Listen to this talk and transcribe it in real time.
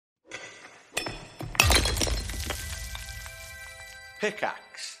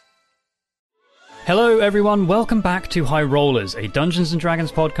Pickaxe. Hello everyone, welcome back to High Rollers, a Dungeons &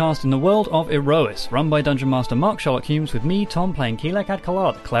 Dragons podcast in the world of Aerois, run by Dungeon Master Mark Sherlock Humes, with me, Tom, playing Keelek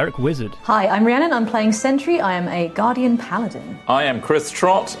Adkalar, the Cleric Wizard. Hi, I'm Rhiannon, I'm playing Sentry, I am a Guardian Paladin. I am Chris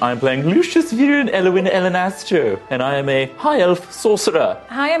Trott, I'm playing Lucius Viren Elwin Elenastro, and I am a High Elf Sorcerer.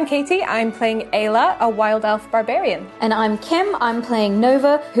 Hi, I'm Katie, I'm playing Ayla, a Wild Elf Barbarian. And I'm Kim, I'm playing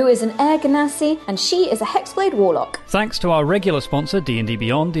Nova, who is an Air Ganassi, and she is a Hexblade Warlock. Thanks to our regular sponsor, D&D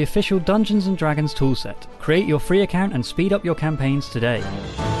Beyond, the official Dungeons & Dragons toolset. Create your free account and speed up your campaigns today.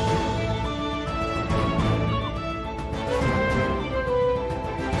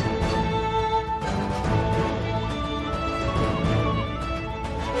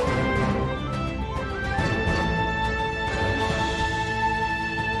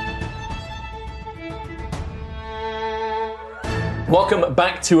 Welcome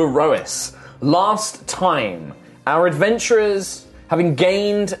back to Aerois. Last time, our adventurers, having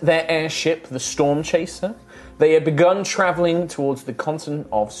gained their airship, the Storm Chaser, they had begun travelling towards the continent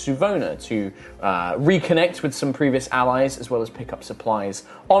of Suvona to reconnect with some previous allies, as well as pick up supplies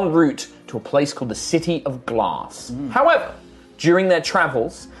en route to a place called the City of Glass. However, during their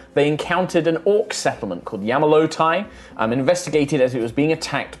travels, they encountered an orc settlement called Yamalotai, investigated as it was being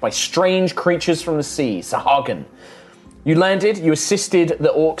attacked by strange creatures from the sea, Sahagin. You landed, you assisted the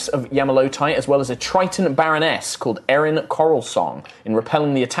orcs of Yamalotai, as well as a Triton Baroness called Erin Coralsong, in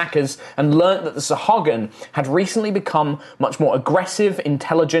repelling the attackers, and learnt that the Sahagin had recently become much more aggressive,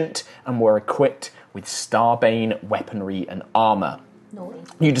 intelligent, and were equipped with Starbane weaponry and armour.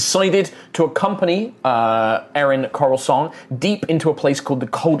 You decided to accompany Erin Coralsong deep into a place called the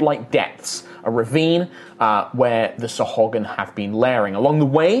Cold Light Depths, a ravine where the Sahagin have been lairing. Along the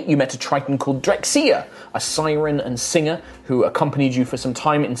way, you met a Triton called Drexia, a siren and singer who accompanied you for some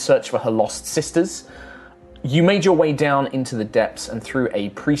time in search for her lost sisters. You made your way down into the depths and through a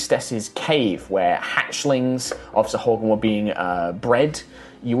priestess's cave where hatchlings of Sahagin were being bred.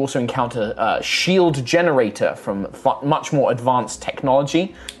 You also encounter a shield generator from much more advanced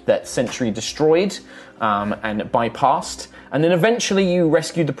technology that Sentry destroyed and bypassed. And then eventually you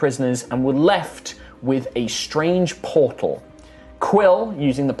rescued the prisoners and were left with a strange portal. Quill,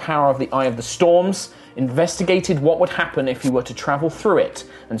 using the power of the Eye of the Storms, investigated what would happen if you were to travel through it,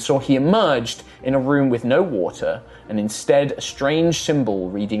 and saw he emerged in a room with no water, and instead a strange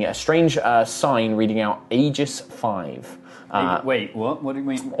sign reading out Aegis 5. Wait, what? What do you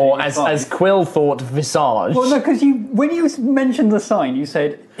mean? Or as Quill thought, Visage. Well, no, because when you mentioned the sign, you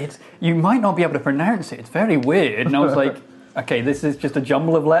said you might not be able to pronounce it. It's very weird, and I was like, okay, this is just a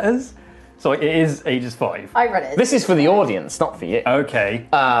jumble of letters. So it is Aegis 5. I read it. This is for the audience, not for you. Okay.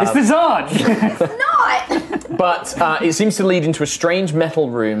 It's Visage! It's not! But it seems to lead into a strange metal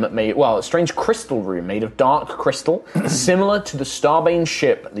room a strange crystal room made of dark crystal, similar to the Starbane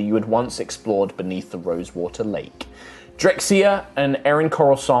ship that you had once explored beneath the Rosewater Lake. Drexia and Erin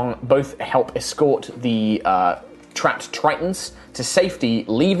Coralsong both help escort the trapped Tritons to safety,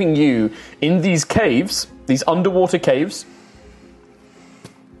 leaving you in these caves, these underwater caves,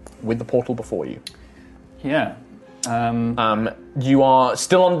 with the portal before you. Yeah. You are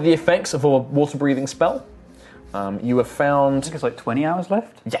still under the effects of a water-breathing spell. You have found... I think it's like 20 hours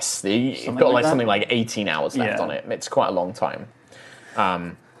left? Yes, you've got something like 18 hours left on it. It's quite a long time.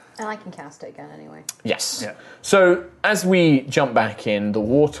 And I can cast it again anyway. Yes. Yeah. So, as we jump back in, the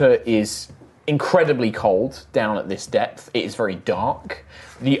water is incredibly cold down at this depth. It is very dark.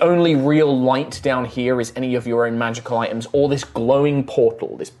 The only real light down here is any of your own magical items or this glowing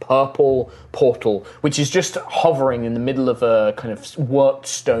portal, this purple portal, which is just hovering in the middle of a kind of worked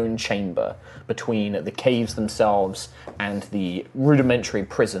stone chamber between the caves themselves and the rudimentary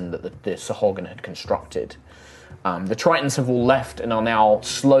prison that the Sahagin had constructed. The Tritons have all left and are now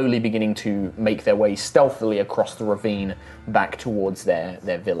slowly beginning to make their way stealthily across the ravine back towards their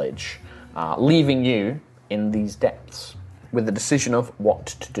village, leaving you in these depths with the decision of what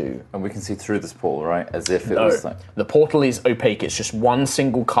to do. And we can see through this portal, right? As if it was like... The portal is opaque. It's just one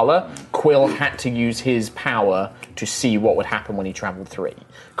single colour. Quill had to use his power to see what would happen when he travelled through it.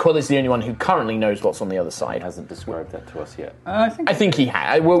 Quill is the only one who currently knows what's on the other side. He hasn't described that to us yet. I think he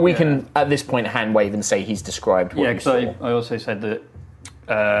had. Well, we can, at this point, hand wave and say he's described what he saw. Yeah, because I also said that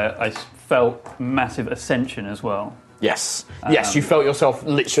I felt massive ascension as well. Yes. Yes, you felt yourself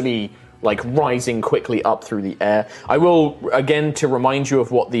literally... rising quickly up through the air. I will, again, to remind you of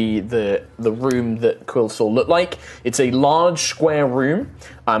what the room that Quill saw looked like. It's a large square room.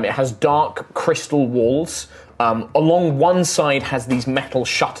 It has dark crystal walls. Along one side has these metal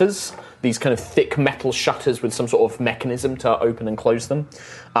shutters these kind of thick metal shutters with some sort of mechanism to open and close them.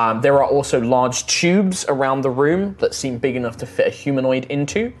 There are also large tubes around the room that seem big enough to fit a humanoid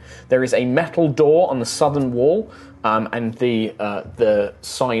into. There is a metal door on the southern wall, and the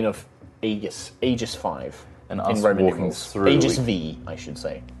sign of Aegis 5 And in us Roman walking numerals. through, Aegis V, I should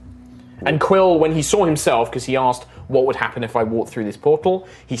say. And Quill, when he saw himself, because he asked what would happen if I walked through this portal,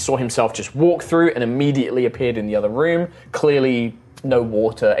 he saw himself just walk through and immediately appeared in the other room, clearly no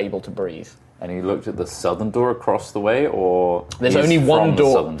water, able to breathe. And he looked at the southern door across the way, or There's he's only one from the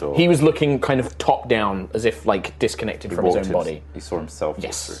door. southern door. He was looking kind of top down, as if like disconnected from his own body. He saw himself. walk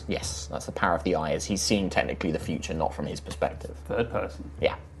Yes, through. yes, that's the power of the eye, as he's seeing technically the future, not from his perspective. Third person.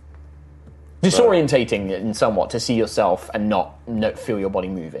 Yeah. Disorientating in somewhat to see yourself and not feel your body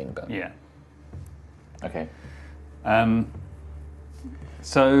moving. But Yeah. Okay.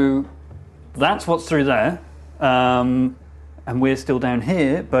 So that's what's through there. And we're still down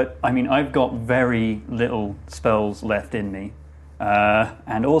here, but I mean, I've got very little spells left in me.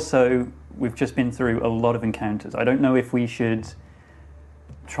 And also, we've just been through a lot of encounters. I don't know if we should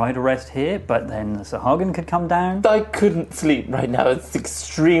try to rest here, but then the Sahagin could come down. I couldn't sleep right now. It's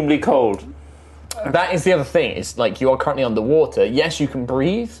extremely cold. that is the other thing. It's like you are currently underwater. Yes, you can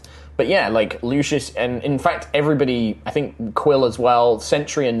breathe, but yeah, like Lucius, and in fact, everybody, I think Quill as well,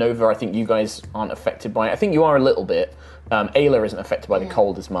 Sentry and Nova, I think you guys aren't affected by it. I think you are a little bit. Ayla isn't affected by the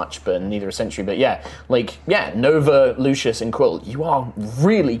cold as much, but neither is Sentry. But yeah, Nova, Lucius, and Quill, you are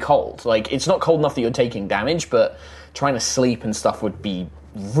really cold. Like, it's not cold enough that you're taking damage, but trying to sleep and stuff would be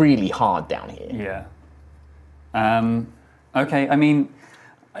really hard down here. Yeah. Okay, I mean,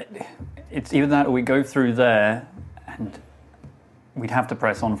 it's either that or we go through there, and we'd have to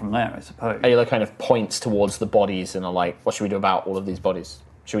press on from there, I suppose. Ayla kind of points towards the bodies and are like, what should we do about all of these bodies?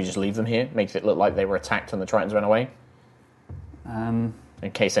 Should we just leave them here? Makes it look like they were attacked and the Tritons ran away?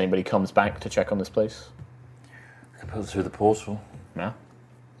 In case anybody comes back to check on this place? I can put it through the portal. Yeah.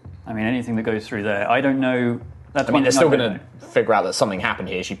 I mean, anything that goes through there, I don't know. That's I mean, one they're thing still I don't going to figure out that something happened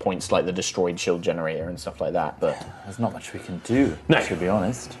here. She points to, like, the destroyed shield generator and stuff like that, but... There's not much we can do, to be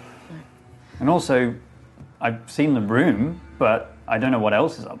honest. And also, I've seen the room, but I don't know what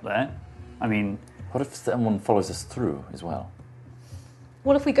else is up there. I mean... What if someone follows us through as well?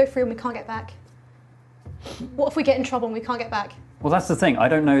 What if we go through and we can't get back? What if we get in trouble and we can't get back? Well, that's the thing. I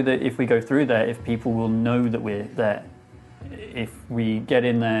don't know that if we go through there, if people will know that we're there. If we get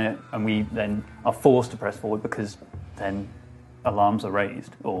in there and we then are forced to press forward because then alarms are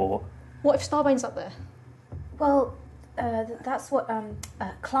raised, or... What if Starbane's up there? Well, that's what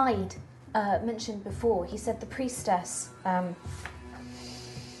Clyde mentioned before. He said the priestess,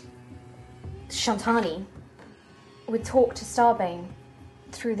 Shantani, would talk to Starbane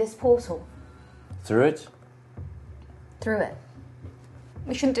through this portal. Through it? Through it.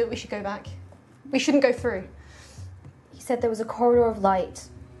 We shouldn't do it, we should go back. We shouldn't go through. He said there was a corridor of light,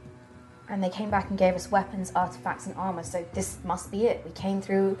 and they came back and gave us weapons, artifacts, and armor, so this must be it. We came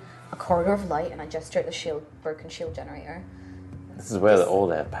through a corridor of light, and I gestured at the broken shield generator. This is where all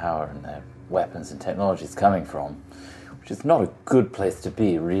their power and their weapons and technology is coming from, which is not a good place to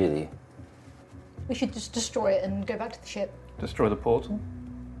be, really. We should just destroy it and go back to the ship. Destroy the portal?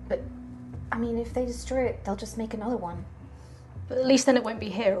 But, I mean, if they destroy it, they'll just make another one. But at least then it won't be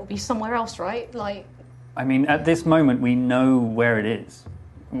here, it'll be somewhere else, right? Like... I mean, at this moment, we know where it is.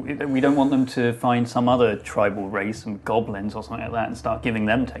 We don't want them to find some other tribal race, some goblins or something like that, and start giving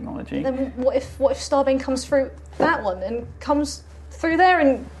them technology. Then what if Starbane comes through that one and comes through there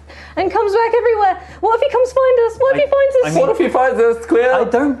and comes back everywhere? What if he comes find us? What if he finds us? I mean, What if he finds us, Quill? I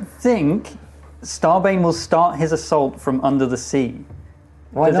don't think Starbane will start his assault from under the sea.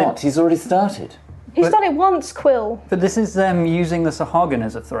 Why Does it- not? He's already started. He's done it once, Quill. But this is them using the Sahagin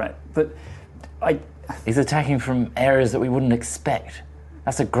as a threat. But He's attacking from areas that we wouldn't expect.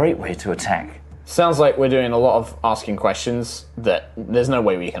 That's a great way to attack. Sounds like we're doing a lot of asking questions that there's no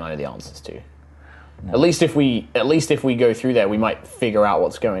way we can know the answers to. No. At least if we go through there, we might figure out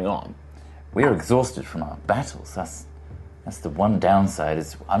what's going on. We are exhausted from our battles. That's the one downside,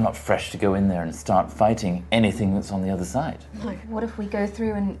 is I'm not fresh to go in there and start fighting anything that's on the other side. No. What if we go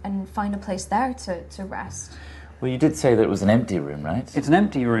through and find a place there to rest? Well, you did say that it was an empty room, right? it's an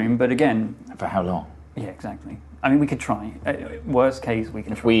empty room, but again... For how long? Yeah, exactly. I mean, we could try. Worst case, we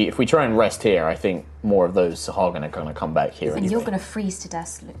can try. If we try and rest here, I think more of those Sahagin are going to come back here. And anyway. you're going to freeze to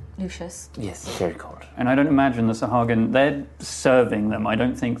death, Lucius. Yes, very cold. And I don't imagine the Sahagin, they're serving them. I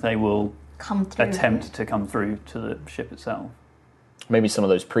don't think they will Come through. attempt to come through to the ship itself. Maybe some of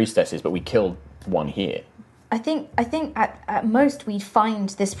those priestesses, but we killed one here. I think at most we'd find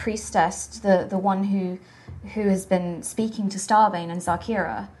this priestess, the one who has been speaking to Starbane and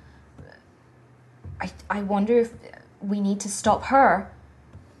Zakira. I wonder if we need to stop her,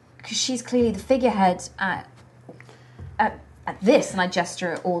 because she's clearly the figurehead at this, and I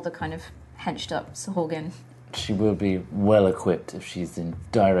gesture at all the kind of henched up Sahorgan. She will be well equipped if she's in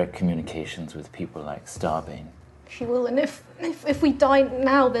direct communications with people like Starbane. She will, and if we die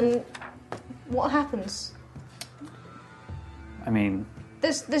now, then what happens? I mean,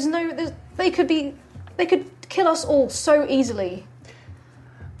 they could kill us all so easily.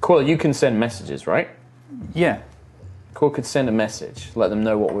 Quill, you can send messages, right? yeah. Quill could send a message, let them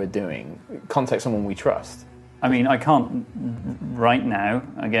know what we're doing, contact someone we trust. I mean, I can't right now.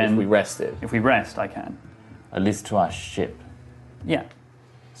 Again, If we rested. if we rest, I can. At least to our ship, Yeah.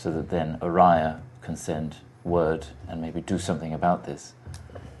 so that then Aerois can send word and maybe do something about this.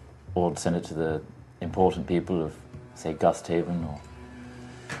 Or send it to the important people of, say, Gusthaven or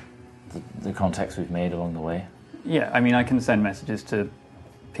the contacts we've made along the way. Yeah, I mean, I can send messages to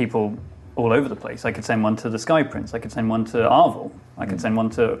people all over the place. I could send one to the Sky Prince. I could send one to Arvel. I could send one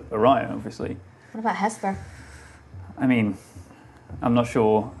to Aerois, obviously. What about Hesper? I mean, I'm not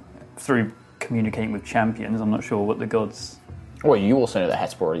sure, through communicating with champions, I'm not sure what the gods... Well, you also know that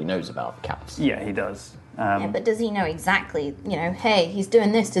Hesper already knows about Callus. Yeah, he does. Yeah, but does he know exactly, hey, he's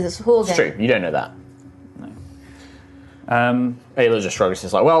doing this to this Sahorgan? It's true, you don't know that. No. Ayla just shrugs.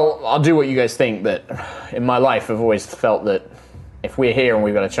 It's like, well, I'll do what you guys think, but in my life I've always felt that if we're here and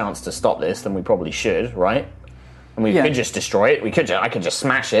we've got a chance to stop this, then we probably should, right? And we could just destroy it. I could just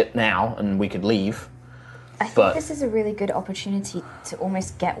smash it now and we could leave. I think this is a really good opportunity to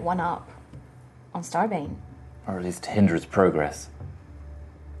almost get one up on Starbane. Or at least hinder its progress.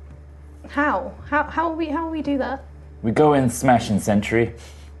 How will we do that? We go in smashing sentry.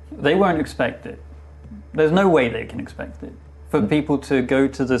 They won't expect it. There's no way they can expect it. For people to go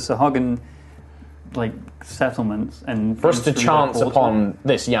to the Sahagin, settlements and... For us to through that chance portal. upon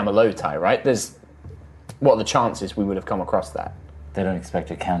this Yamalotai, right? What are the chances we would have come across that? They don't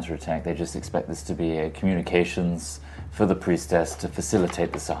expect a counterattack. They just expect this to be a communications for the priestess to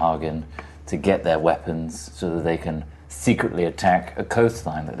facilitate the Sahagin to get their weapons so that they can secretly attack a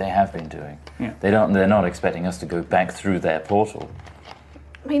coastline that they have been doing. Yeah. They're not expecting us to go back through their portal.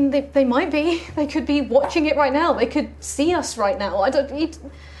 I mean, they might be. They could be watching it right now. They could see us right now. I don't know.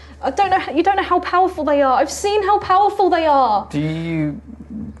 You don't know how powerful they are. I've seen how powerful they are. Do you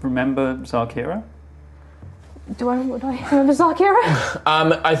remember Zarkira? Do I remember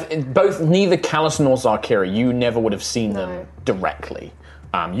Zarkira? Both neither Callus nor Zarkira, you never would have seen No. them directly.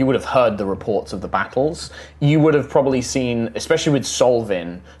 You would have heard the reports of the battles. You would have probably seen, especially with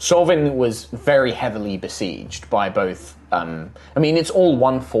Solvin. Solvin was very heavily besieged by both. It's all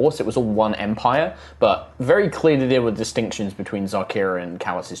one force. It was all one empire, but very clearly there were distinctions between Zarkira and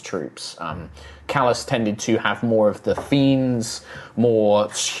Callus's troops. Callus tended to have more of the fiends, more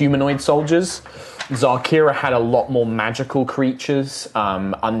humanoid soldiers. Zarkira had a lot more magical creatures,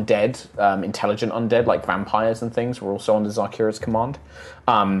 undead, intelligent undead, like vampires and things, were also under Zarkira's command.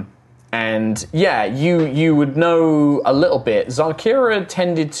 You would know a little bit. Zarkira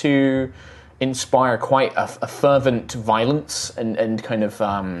tended to inspire quite a fervent violence and kind of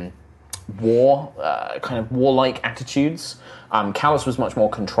warlike attitudes. Callus was much more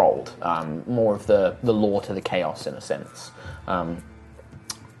controlled, more of the law to the chaos in a sense.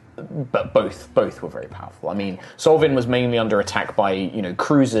 But both were very powerful. I mean, Solvin was mainly under attack by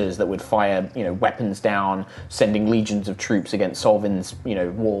cruisers that would fire weapons down, sending legions of troops against Solvin's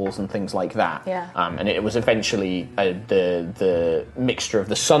walls and things like that. Yeah. And it was eventually the mixture of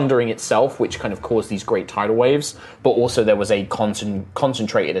the sundering itself, which kind of caused these great tidal waves, but also there was a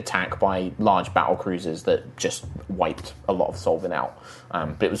concentrated attack by large battle cruisers that just wiped a lot of Solvin out.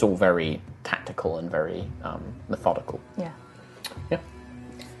 But it was all very tactical and very methodical. Yeah. Yeah.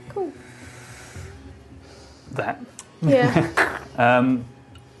 Cool. That. Yeah.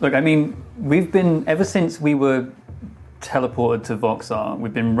 Look, I mean, we've been, ever since we were teleported to Voxar,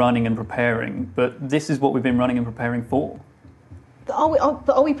 we've been running and preparing, but this is what we've been running and preparing for.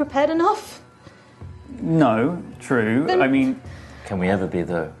 Are we prepared enough? No, true. Then- I mean, Can we ever be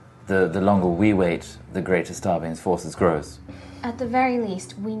the longer we wait, the greater Starbane's forces grows? At the very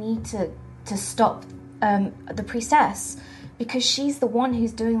least, we need to stop the priestess, because she's the one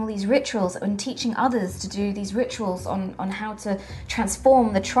who's doing all these rituals and teaching others to do these rituals on how to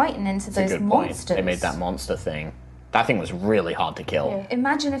transform the Triton into That's those a good point. monsters. They made that monster thing. That thing was really hard to kill. Yeah.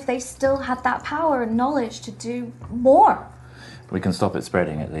 Imagine if they still had that power and knowledge to do more. We can stop it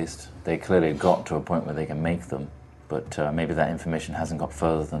spreading at least. They clearly got to a point where they can make them, but maybe that information hasn't got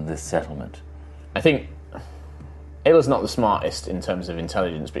further than this settlement. I think Ayla's not the smartest in terms of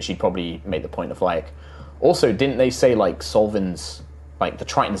intelligence, but she'd probably make the point of also, didn't they say Solvin's, the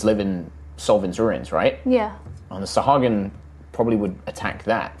Tritons live in Solvin's ruins, right? Yeah. And the Sahagin probably would attack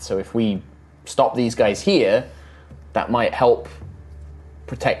that. So if we stop these guys here, that might help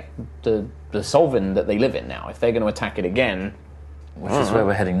protect the Solvin that they live in now. If they're going to attack it again... Which is where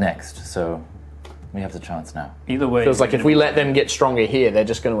we're heading next, so we have the chance now. Either way... Feels like if we let them get stronger here, they're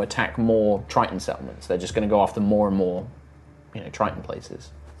just going to attack more Triton settlements. They're just going to go after more and more, Triton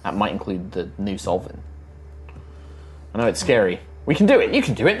places. That might include the new Solvin. I know it's scary. We can do it. You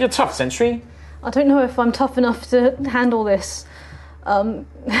can do it. You're tough, Sentry. I don't know if I'm tough enough to handle this.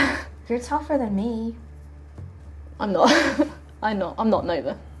 You're tougher than me. I'm not. I'm not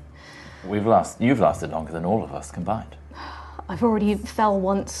Nova. You've lasted longer than all of us combined. I've already fell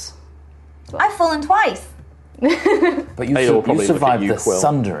once. I've fallen twice. But you survived the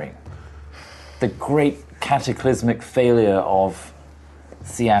sundering. The great cataclysmic failure of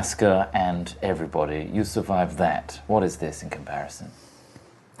Siaska and everybody. You survived that. What is this in comparison?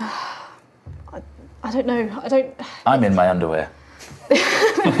 I don't know. I'm in my underwear.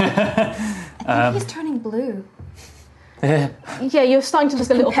 He's turning blue. Yeah, you're starting to look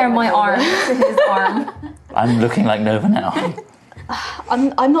a little. Compare bit my like arm Nova. to his arm. I'm looking like Nova now.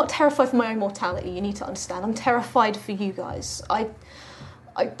 I'm not terrified for my own mortality. You need to understand. I'm terrified for you guys. I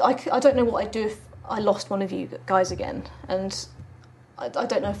don't know what I'd do if I lost one of you guys again, and I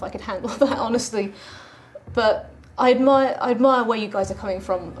don't know if I could handle that, honestly. But I admire where you guys are coming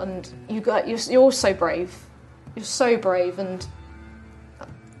from, and you're all so brave. You're so brave, and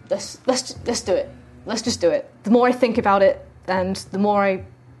let's do it. Let's just do it. The more I think about it, and the more I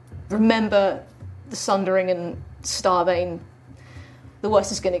remember the Sundering and Starbane, the worse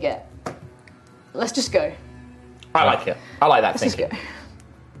it's going to get. Let's just go. I like it. I like that Let's just thinking. go.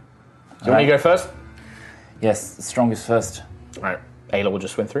 Do you want me to go first? Yes, the strongest first. All right. Ayla will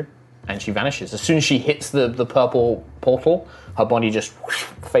just swim through, and she vanishes. As soon as she hits the purple portal, her body just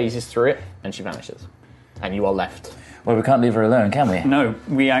phases through it, and she vanishes. And you are left. Well, we can't leave her alone, can we? No,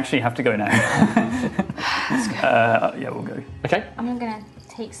 we actually have to go now. Yeah, we'll go. Okay. I'm going to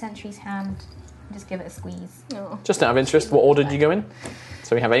take Sentry's hand and just give it a squeeze. Oh. Just out of interest, what order did you go in?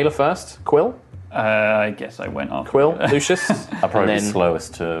 So we have Ayla first, Quill, I guess I went after Quill, Lucius. I'll probably and be then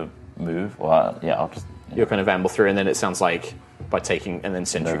slowest to move. Well, yeah, I'll just... you'll kind of amble through, and then it sounds like by taking, and then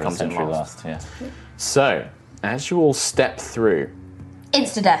Sentry Nova comes in Sentry last. yeah. So, as you all step through,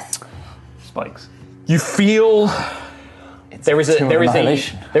 Insta-death. Spikes. you feel there is a sudden Spear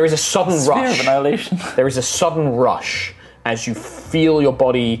of rush. annihilation. There is a sudden rush as you feel your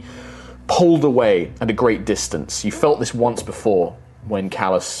body pulled away at a great distance. You felt this once before when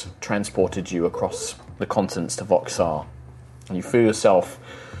Callus transported you across the continents to Voxar. And you feel yourself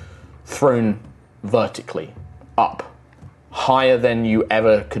thrown vertically up, higher than you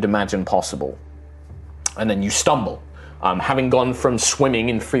ever could imagine possible. And then you stumble. Having gone from swimming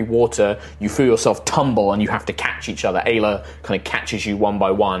in free water, you feel yourself tumble and you have to catch each other. Ayla kind of catches you one by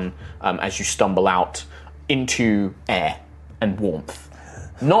one as you stumble out into air and warmth.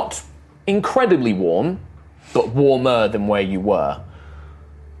 Not incredibly warm, but warmer than where you were.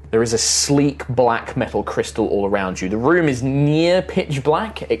 There is a sleek black metal crystal all around you. The room is near pitch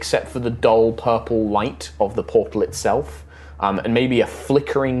black, except for the dull purple light of the portal itself, and maybe a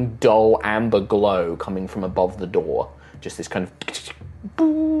flickering dull amber glow coming from above the door. Just this kind of...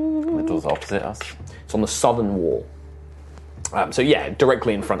 The door's opposite us. It's on the southern wall. So yeah,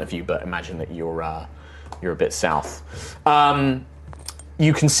 directly in front of you, but imagine that you're a bit south.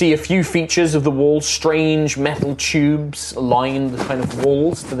 You can see a few features of the wall. Strange metal tubes line the kind of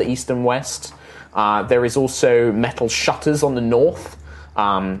walls to the east and west. There is also metal shutters on the north.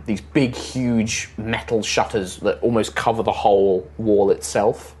 These big, huge metal shutters that almost cover the whole wall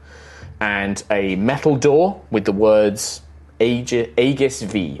itself. And a metal door with the words Aegis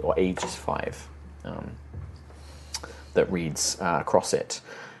V, or Aegis 5, that reads across it.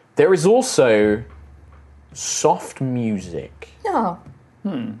 There is also soft music. No.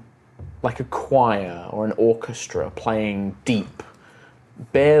 Like a choir or an orchestra playing deep,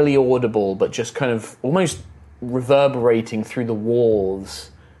 barely audible, but just kind of almost reverberating through the walls,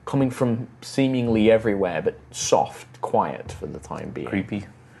 coming from seemingly everywhere, but soft, quiet for the time being. Creepy.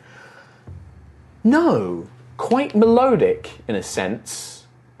 No, quite melodic in a sense.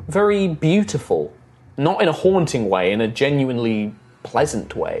 Very beautiful. Not in a haunting way, in a genuinely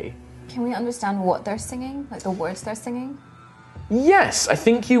pleasant way. Can we understand what they're singing? Like the words they're singing? Yes, I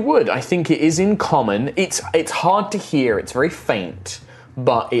think you would. I think it is in common. It's hard to hear. It's very faint,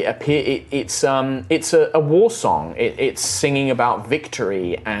 but it's a war song. It's singing about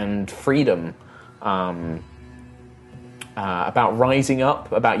victory and freedom, about rising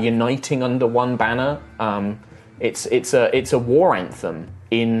up, about uniting under one banner. It's a war anthem,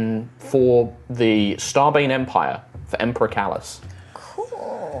 for the Starbane Empire, for Emperor Callus.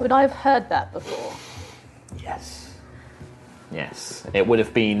 Cool. Would I have heard that before? Yes. Yes. It would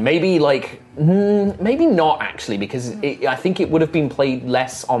have been maybe maybe not actually, because I think it would have been played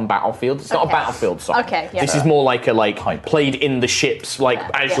less on Battlefield. It's not a Battlefield song. Okay, yeah. This is more like played in the ships,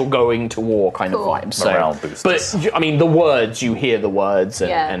 as you're going to war kind of vibe. So, Morale boosters. but I mean, the words, you hear the words and,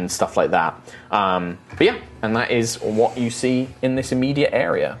 Yeah. and stuff like that. But yeah, and that is what you see in this immediate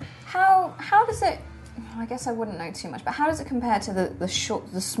area. How does it? I guess I wouldn't know too much, but how does it compare to the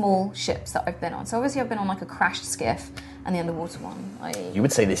small ships that I've been on? So obviously I've been on like a crashed skiff and the underwater one. You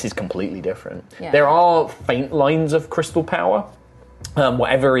would say this is completely different. Yeah. There are faint lines of crystal power.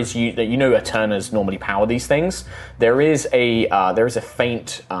 Whatever is Eternas normally power these things. There is a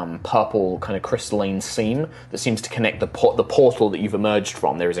faint purple kind of crystalline seam that seems to connect the portal that you've emerged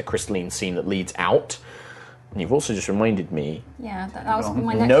from. There is a crystalline seam that leads out. And you've also just reminded me, Yeah, that was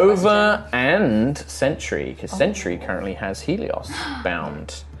my next Nova question. and Sentry, because Sentry currently has Helios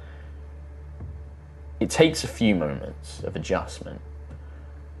bound. It takes a few moments of adjustment,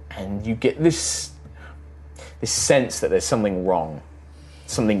 and you get this sense that there's something wrong,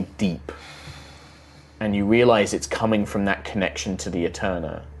 something deep, and you realise it's coming from that connection to the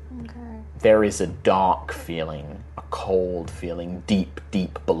Eterna. Okay. There is a dark feeling, a cold feeling, deep,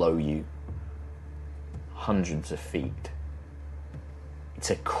 deep below you. Hundreds of feet. It's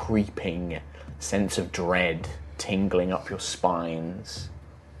a creeping sense of dread tingling up your spines.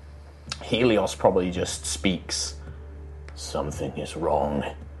 Helios probably just speaks. Something is wrong.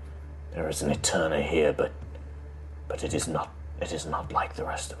 There is an Eterna here, but it is not like the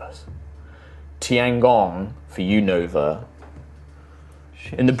rest of us. Tiangong, for you, Nova,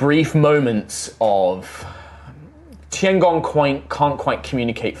 in the brief moments of... Tiangong can't quite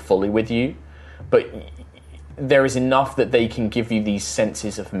communicate fully with you, but there is enough that they can give you these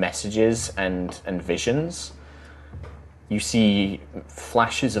senses of messages and visions. You see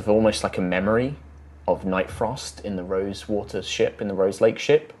flashes of almost like a memory of Night Frost in the Rosewater ship, in the Rose Lake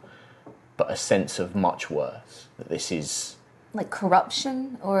ship, but a sense of much worse. That this is... Like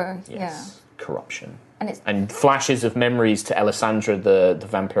corruption, or corruption. And flashes of memories to Alessandra, the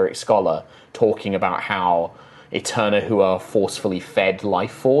vampiric scholar, talking about how Eterna who are forcefully fed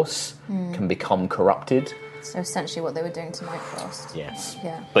life force can become corrupted. so essentially what they were doing to Night Frost. Yes.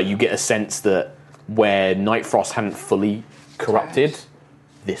 Yeah. But you get a sense that where Night Frost hadn't fully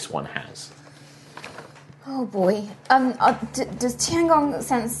this one has. Oh boy. Does Tiangong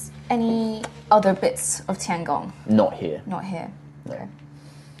sense any other bits of Tiangong? Not here. Not here. Okay.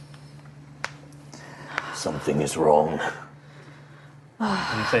 Something is wrong.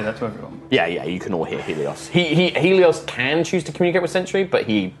 Can you say that to everyone? Yeah, you can all hear Helios. Helios can choose to communicate with Sentry, but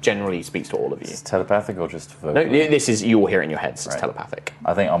he generally speaks to all of you. Is it telepathic or just vocal? No, this is, you all hear it in your heads, it's Right. telepathic.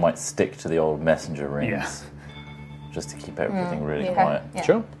 I think I might stick to the old messenger rings. Yeah. Just to keep everything really Yeah. quiet. Yeah.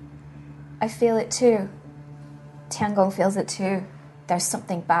 Sure. I feel it too. Tiangong feels it too. There's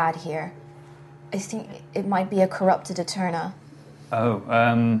something bad here. I think it might be a corrupted Eterna.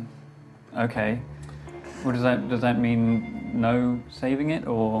 Oh, okay. What does that mean? No saving it,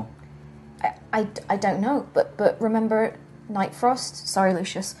 or I don't know, but remember Night Frost? Sorry,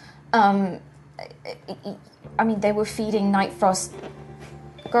 Lucius. I mean, they were feeding Night Frost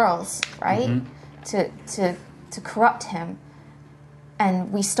girls, right? To corrupt him,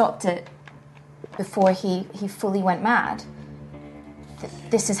 and we stopped it before he fully went mad.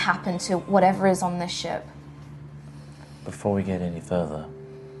 This has happened to whatever is on this ship. Before we get any further,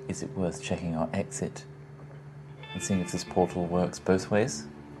 is it worth checking our exit and seeing if this portal works both ways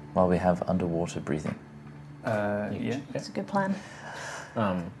while we have underwater breathing? yeah. That's a good plan.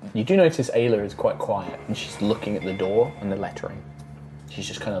 You do notice Ayla is quite quiet, and she's looking at the door and the lettering. She's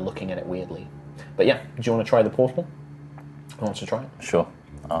just kind of looking at it weirdly. But yeah, do you want to try the portal? Who wants to try it? Sure,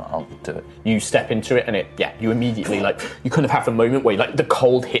 I'll do it. You step into it, and you immediately, you kind of have a moment where, the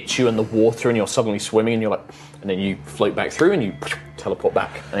cold hits you and the water, and you're suddenly swimming, and you're and then you float back through, and you teleport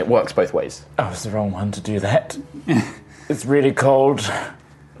back, and it works both ways. I was the wrong one to do that. It's really cold.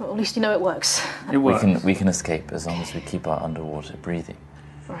 Well, at least you know it works. It works. We can escape as long as we keep our underwater breathing.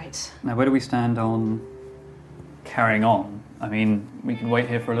 Right. Now, where do we stand on carrying on? I mean, we can wait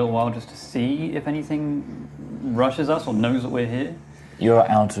here for a little while just to see if anything rushes us or knows that we're here. You're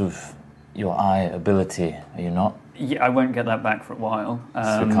out of your eye ability, are you not? Yeah, I won't get that back for a while.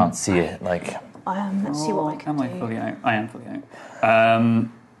 So we can't see it, Let's see what I can Am do. I fully out? I am fully out.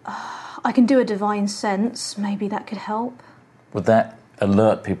 I can do a divine sense. Maybe that could help. Would that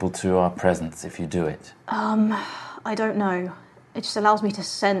alert people to our presence if you do it? I don't know. It just allows me to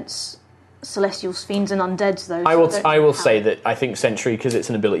sense Celestials, Fiends, and Undeads, though. I will say that I think Sentry, because it's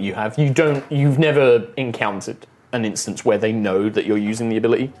an ability you have, you've never encountered an instance where they know that you're using the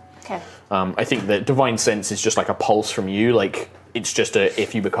ability. Okay. I think that Divine Sense is just like a pulse from you, like it's just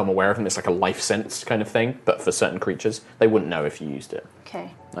if you become aware of them, it's like a life sense kind of thing, but for certain creatures, they wouldn't know if you used it.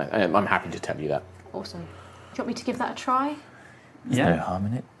 Okay. I'm happy to tell you that. Awesome. Do you want me to give that a try? No harm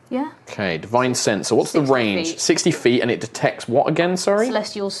in it. Yeah. Okay, Divine Sense. So what's the 60 range? feet. 60 feet, and it detects what again, sorry?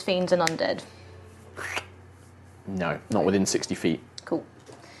 Celestials, Fiends, and Undead. No, not within 60 feet. Cool.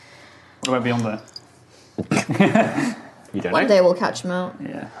 What about beyond there? You don't One know? day we'll catch them out.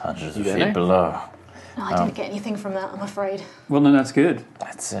 Yeah. Hundreds You of don't feet know? below. No, I didn't get anything from that, I'm afraid. Well, no, that's good.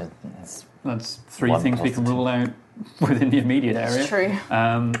 That's it. That's That's three One things we can positive. rule out within the immediate area. It's true.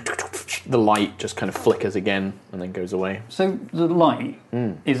 The light just kind of flickers again and then goes away. So the light,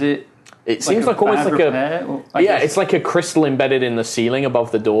 is it? It seems a like almost bad like repair, or- I yeah, guess- it's like a crystal embedded in the ceiling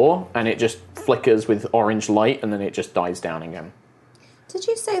above the door, and it just flickers with orange light, and then it just dies down again. Did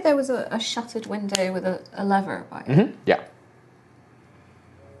you say there was a shuttered window with a lever by it? Yeah.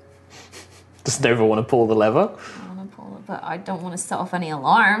 Does Nova want to pull the lever? I want to pull it, but I don't want to set off any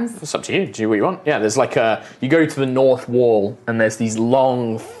alarms. It's up to you. Do what you want. Yeah, there's like you go to the north wall, and there's these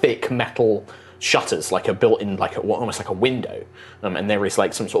long, thick metal shutters, like a built-in, almost like a window, and there is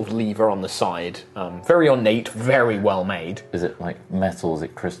like some sort of lever on the side. Very ornate, very well made. Is it like metal? Is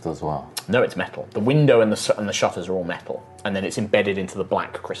it crystal as well? No, it's metal. The window and the shutters are all metal, and then it's embedded into the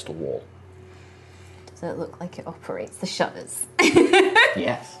black crystal wall. Does it look like it operates the shutters?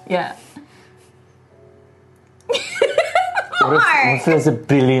 Yes. Yeah. What if there's a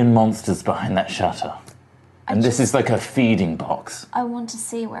billion monsters behind that shutter? And this is like a feeding box. I want to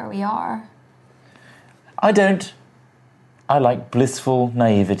see where we are. I don't. I like blissful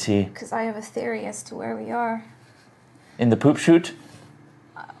naivety. Because I have a theory as to where we are. In the poop chute?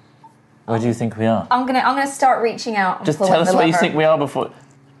 Where do you think we are? I'm gonna start reaching out and Just pulling tell us the where you lever. think we are before.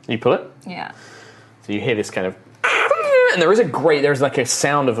 You pull it. Yeah. So you hear this kind of, and there's like a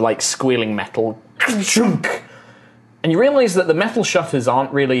sound of like squealing metal, and you realise that the metal shutters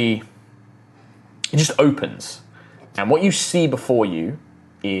aren't really. It just opens, and what you see before you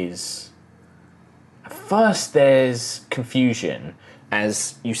is. At first, there's confusion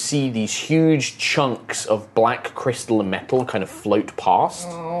as you see these huge chunks of black crystal and metal kind of float past,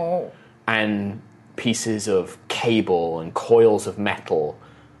 and pieces of cable and coils of metal.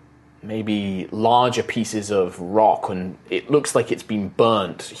 Maybe larger pieces of rock, and it looks like it's been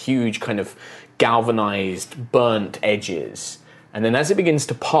burnt, huge kind of galvanized, burnt edges. And then as it begins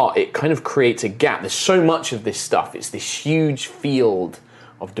to part, it kind of creates a gap. There's so much of this stuff. It's this huge field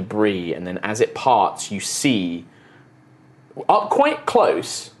of debris, and then as it parts, you see, up quite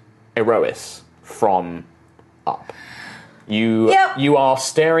close, Aerois from up. You are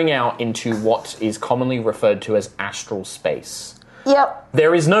staring out into what is commonly referred to as astral space. Yep.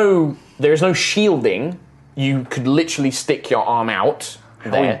 There is no shielding. You could literally stick your arm out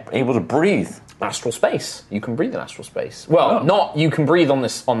there. Are we able to breathe? Astral space. You can breathe in astral space. Well, not you can breathe on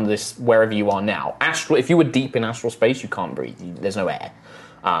this wherever you are now. Astral. If you were deep in astral space, you can't breathe. There's no air.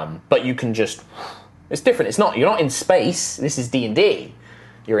 But you can just. It's different. It's not. You're not in space. This is D&D.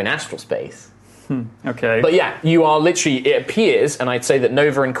 You're in astral space. Okay. But yeah, you are literally, it appears, and I'd say that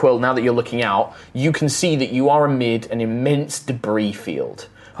Nova and Quill, now that you're looking out, you can see that you are amid an immense debris field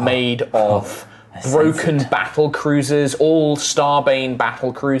made of broken battle cruisers, all Starbane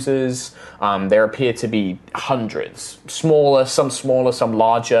battle cruisers. There appear to be hundreds, smaller, some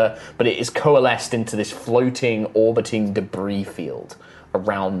larger, but it is coalesced into this floating, orbiting debris field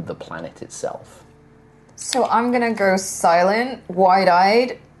around the planet itself. So I'm gonna go silent,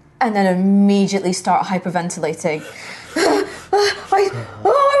 wide-eyed, and then immediately start hyperventilating. I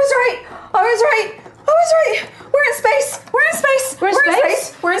was right. We're in space. We're in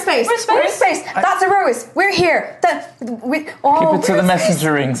space. That's Aerois. We're here. Keep it to the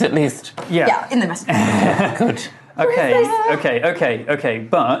messenger rings, at least. Yeah, in the messenger. Good. Okay.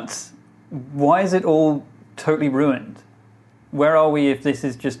 But why is it all totally ruined? Where are we if this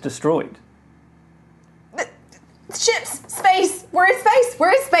is just destroyed? Ships, space. We're in space.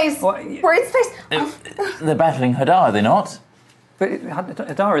 What? We're in space. They're battling Hadar, are they not? But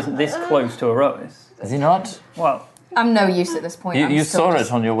Hadar isn't this close to Aerois. Is he not? Well, I'm no use at this point. You saw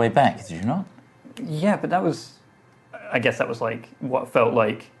it on your way back, did you not? yeah, but that was... I guess that was like what felt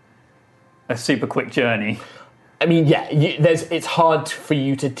like a super quick journey. I mean, yeah, it's hard for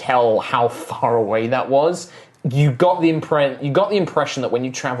you to tell how far away that was. You got the impression that when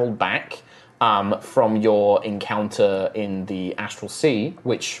you travelled back from your encounter in the Astral Sea,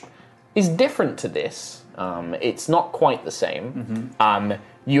 which is different to this, It's not quite the same.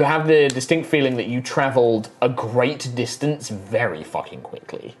 You have the distinct feeling that you travelled a great distance very fucking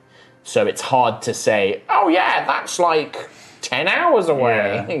quickly. So it's hard to say, oh yeah, that's like 10 hours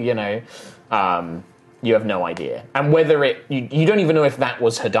away, you know. You have no idea. And whether you don't even know if that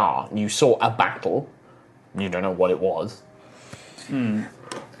was Hadar. You saw a battle. You don't know what it was.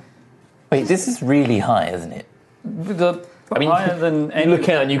 Wait, this is really high, isn't it? Higher than you look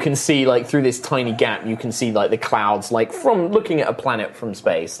out and you can see, like, through this tiny gap, you can see, like, the clouds, like, from looking at a planet from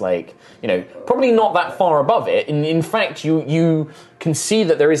space, like, you know, probably not that far above it. In fact, you can see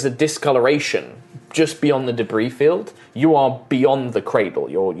that there is a discoloration just beyond the debris field. You are beyond the cradle.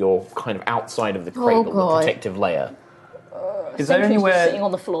 You're kind of outside of the cradle, the protective layer. Is there Sentry's anywhere just sitting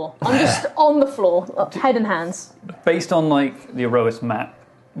on the floor? I'm just on the floor, head and hands. based on like the Aerois map?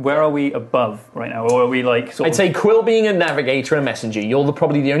 Where are we above right now, or are we like sort I'd say Quill being a navigator and a messenger, you're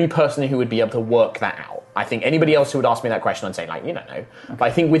probably the only person who would be able to work that out. I think anybody else who would ask me that question, I'd say, like, you don't know. Okay. But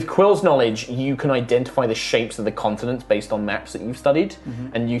I think with Quill's knowledge, you can identify the shapes of the continents based on maps that you've studied,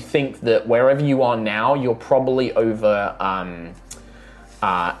 and you think that wherever you are now, you're probably over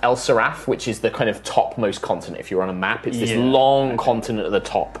El Seraph, which is the kind of topmost continent. If you're on a map, it's this long continent at the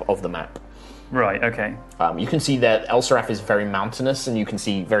top of the map. Right, okay. You can see that El Seraph is very mountainous, and you can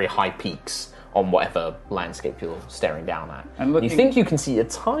see very high peaks on whatever landscape you're staring down at. And you think you can see a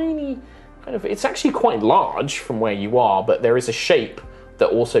tiny kind of... It's actually quite large from where you are, but there is a shape that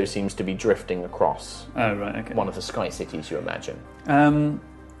also seems to be drifting across one of the sky cities, you imagine.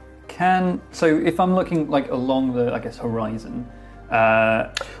 So if I'm looking like along the, I guess, horizon...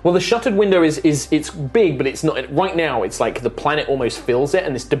 well, the shuttered window it's big, but it's not right now. It's like the planet almost fills it,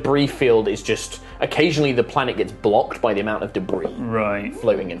 and this debris field is just occasionally the planet gets blocked by the amount of debris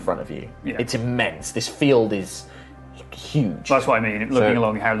floating in front of you. Yeah. It's immense. This field is huge. That's what I mean. Looking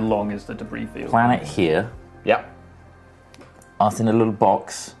along, how long is the debris field? Planet here. Yep. Us in a little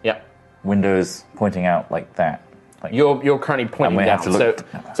box. Yep. Windows pointing out like that. Like, you're currently pointing down. Have to look,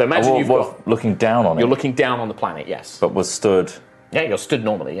 so imagine you've got looking down on it. You're looking down on the planet. Yes. But was stood. Yeah, you're stood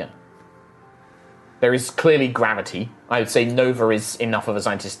normally, yeah. There is clearly gravity. I would say Nova is enough of a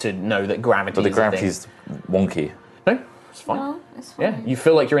scientist to know that gravity But the is gravity's wonky. No, it's fine. No, it's fine. Yeah, you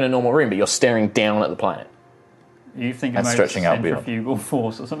feel like you're in a normal room, but you're staring down at the planet. You thinking And about stretching out beyond. centrifugal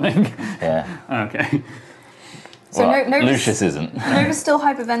force or something? Yeah. Okay. So Lucius isn't. Nova's still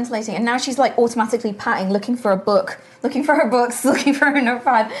hyperventilating, and now she's like automatically patting, looking for a book, looking for her books, looking for her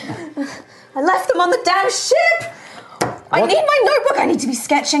notepad. I left them on the damn ship! I need my notebook. I need to be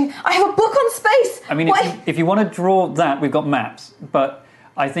sketching. I have a book on space. I mean, if you want to draw that, we've got maps. But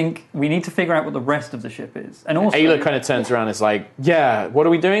I think we need to figure out what the rest of the ship is. And also, Ayla kind of turns around and is like, yeah, what are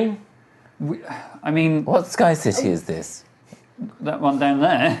we doing? What Sky City is this? That one down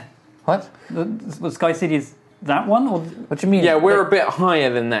there. What? The Sky City is that one? Or What do you mean? Yeah, we're a bit higher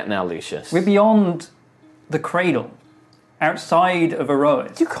than that now, Lucius. we're beyond the cradle, outside of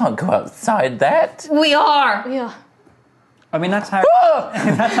Aerois. You can't go outside that. We are. Yeah. I mean, that's how...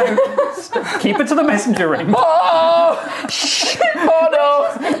 keep it to the messenger ring. Oh! Oh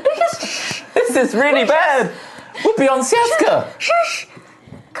no! This is really bad. We're beyond Siaska. Shush.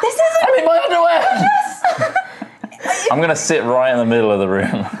 This isn't. I'm in my underwear. I'm going to sit right in the middle of the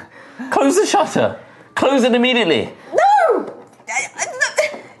room. Close the shutter. Close it immediately. No. It's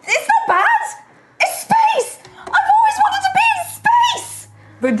not bad. It's space. I've always wanted to be in space.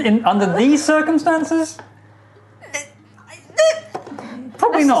 But under these circumstances?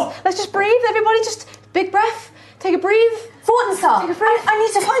 Probably not. Let's just breathe, everybody. Just big breath. Take a breathe. Vortensa, I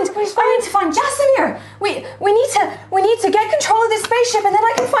need to find Jasimir. We need to get control of this spaceship, and then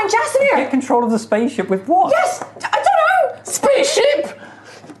I can find Jasimir. Get control of the spaceship with what? Yes, I don't know. Spaceship!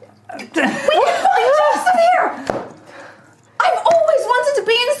 We can find Jasimir. I've always wanted to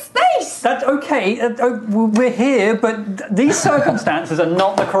be in space. That's okay. We're here, but these circumstances are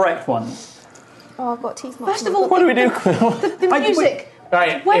not the correct ones. Oh, I've got teeth marks. First of all, What do we do, Quill? the music. All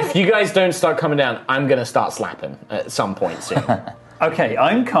right, if you guys don't start coming down, I'm going to start slapping at some point soon. Okay,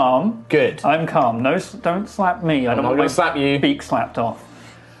 I'm calm. Good. I'm calm. No, don't slap me. I don't not want gonna my slap you. beak slapped off.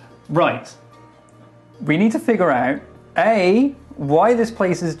 Right. We need to figure out, A, why this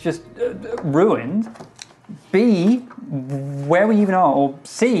place is just ruined. B, where we even are. Or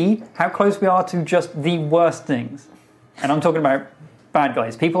C, how close we are to just the worst things. And I'm talking about bad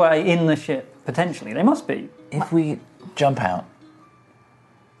guys. People are in the ship, potentially. They must be. If we jump out,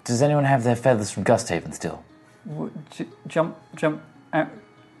 does anyone have their feathers from Gusthaven still? Jump out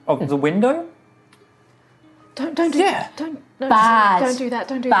of the window? Don't do that. Don't do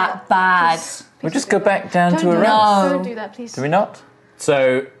that. Bad. We'll just go back down to Aerois. No. Don't do that, please. Do we not?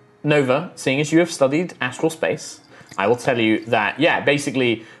 So Nova, seeing as you have studied astral space, I will tell you that,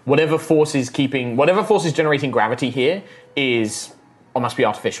 basically, whatever force is generating gravity here must be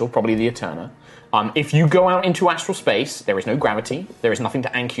artificial, probably the Eterna. If you go out into astral space, there is no gravity, there is nothing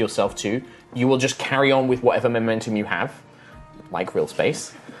to anchor yourself to, you will just carry on with whatever momentum you have, like real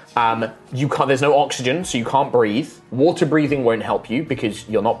space. There's no oxygen, so you can't breathe. Water breathing won't help you, because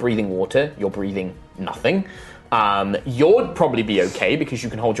you're not breathing water, you're breathing nothing. You'd probably be okay because you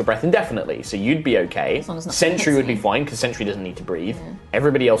can hold your breath indefinitely, so you'd be okay. As long as Sentry would be fine because Sentry doesn't need to breathe.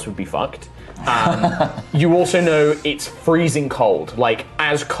 Everybody else would be fucked. You also know it's freezing cold, like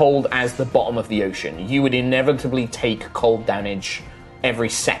as cold as the bottom of the ocean. You would inevitably take cold damage every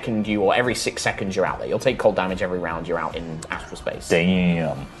 6 seconds you're out there. You'll take cold damage every round you're out in astral space.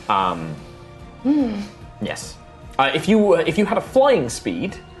 Damn. Yes. If you had a flying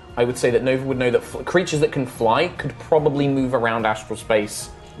speed, I would say that Nova would know that creatures that can fly could probably move around astral space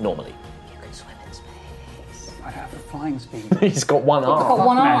normally. You can swim in space. I have a flying speed. He's got one arm. Got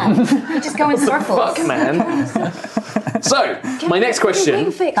one arm. You just go in circles. Fuck, man. So, my next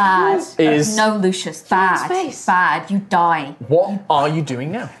question Bad. is... No, Lucius. Bad. space. Bad. You die. What are you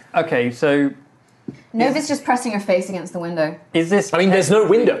doing now? Okay, so Nova's just pressing her face against the window. is this... I mean, there's no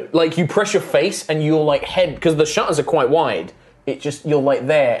window. Like, you press your face and your, like, head... Because the shutters are quite wide. You're, like,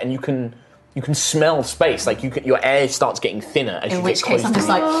 there and you can smell space. Like, your air starts getting thinner as you In get which case, closer I'm to just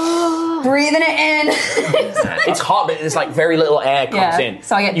the- like breathing it in. It's hard, but there's, like, very little air comes Yeah, in.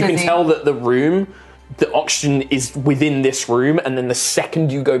 so I get You can dizzy. tell that the oxygen is within this room, and then the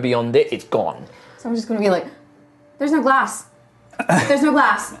second you go beyond it, it's gone. So I'm just going to be like, there's no glass. There's no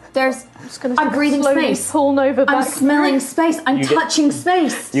glass. I'm breathing slowly space. pull Nova back. I'm smelling space. I'm You get- touching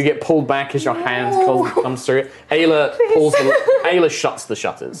space. You get pulled back as your hand comes through it. Ayla shuts the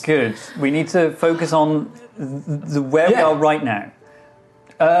shutters. Good. We need to focus on where we Yeah. are right now.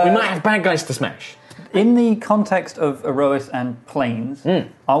 We might have bad guys to smash. In the context of Aerois and planes,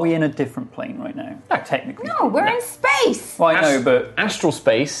 are we in a different plane right now? Technically. No, we're in space. Well, I know, but Astral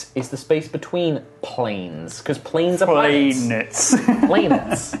space is the space between planes, because planes are planets. planets.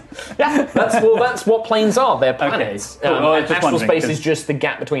 Planets. Yeah, that's what planes are. They're planets. Cool. Well, I was just astral wondering, space 'cause- is just the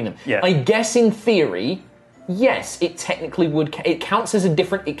gap between them. Yeah. I guess in theory, yes, it technically would. It counts as a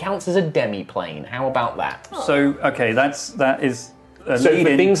demi-plane. How about that? So, okay, that is a So for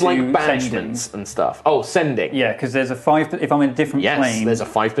lead-in things like to banishments and stuff. Oh, sending. Yeah, because there's a 5... If I'm in a different Yes, plane, there's a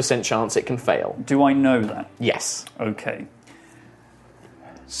 5% chance it can fail. do I know that? Yes, Okay.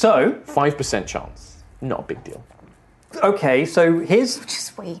 So, 5% chance. Not a big deal. okay, so here's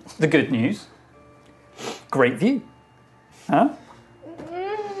Just wait. the good news. Great view. Huh?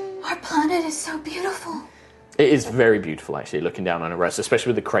 Our planet is so beautiful. It is very beautiful, actually, looking down on a rest, especially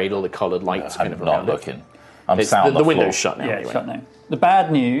with the cradle, the coloured lights kind I'm of not around it. looking. I'm It's sat on the the window's floor. shut now. Yeah, anyway. shut now. The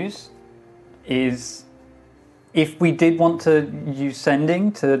bad news is if we did want to use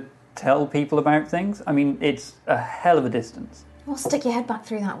sending to tell people about things, I mean, it's a hell of a distance. Well, stick your head back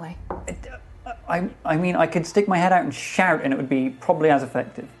through that way. I mean, I could stick my head out and shout and it would be probably as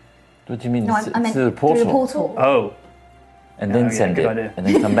effective. What do you mean? No, I meant through the portal? Through the portal. Oh. And then yeah, send good it, idea. and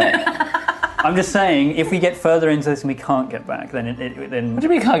then come back. I'm just saying, if we get further into this and we can't get back, then then... What do you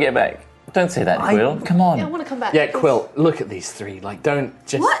mean you can't get back? Don't say that, Quill. Come on. Yeah, I want to come back. Yeah, Quill, look at these three. Like, don't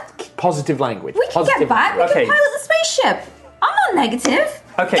just... What? Positive language. We can Positive get back. We Okay. can pilot the spaceship. I'm not negative.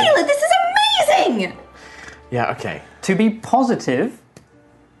 Okay. Ayla, this is amazing. Yeah, okay. To be positive,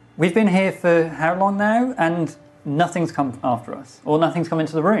 we've been here for how long now? And nothing's come after us. Or nothing's come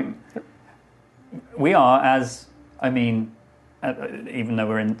into the room. We are, even though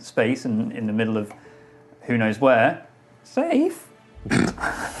we're in space and in the middle of who knows where, safe.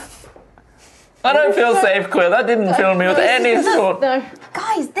 I don't feel safe, Quill. That didn't fill me with any sort. No.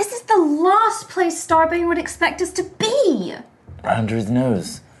 Guys, this is the last place Starbane would expect us to be. Right under his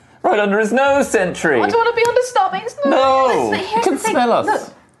nose. Right under his nose, Sentry. I don't want to be under Starbane's nose. No! But here's You can the thing. smell us.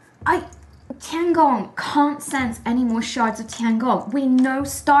 Look, Tiangong can't sense any more shards of Tiangong. We know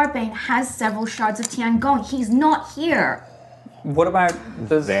Starbane has several shards of Tiangong. He's not here. What about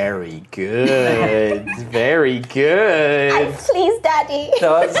the... Very good. Very good. Please, Daddy.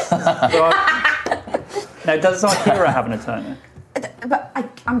 Now, does Zarkira have an Eterna? But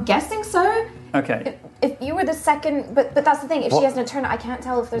I'm guessing so. Okay, If you were the second, but that's the thing. If What- she has an Eterna, I can't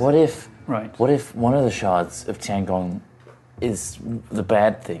tell if there's. What if... right. What if one of the shards of Tiangong is the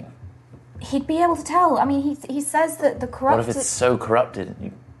bad thing? He'd be able to tell. I mean, he says that the What corrupted. if it's so corrupted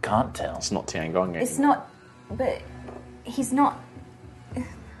you can't tell? It's not Tiangong anymore. It's not, but he's not.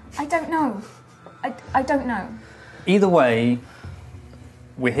 I don't know. I don't know. Either way,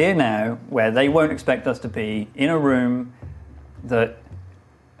 we're here now where they won't expect us to be in a room that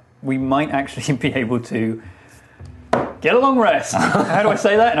we might actually be able to get a long rest. How do I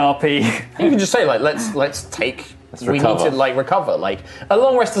say that in RP? You can just say like, let's take. We need recover. to like recover. Like a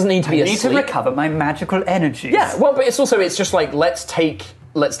long rest doesn't need to be I need asleep. to recover my magical energies. Yeah, well, but it's just like let's take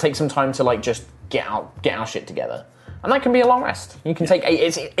some time to like just get our shit together, and that can be a long rest. You can take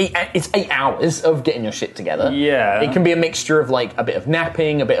it's 8 hours of getting your shit together. Yeah, it can be a mixture of like a bit of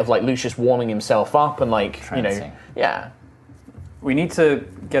napping, a bit of like Lucius warming himself up, and like Trancing. We need to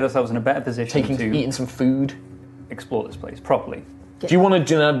get ourselves in a better position eating some food. Explore this place properly. Do you want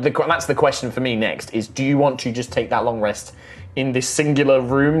to? That's the question for me next. Is do you want to just take that long rest in this singular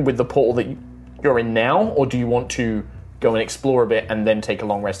room with the portal that you're in now, or do you want to go and explore a bit and then take a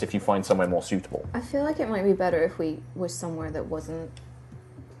long rest if you find somewhere more suitable? I feel like it might be better if we were somewhere that wasn't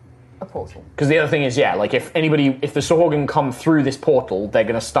a portal. Because the other thing is, like if the Sahorgan come through this portal, they're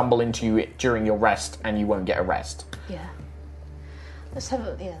going to stumble into you during your rest, and you won't get a rest. Yeah. Let's.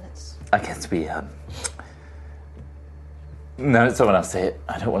 I guess we. No, someone else say it.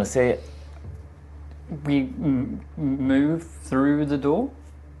 I don't want to say it. We move through the door.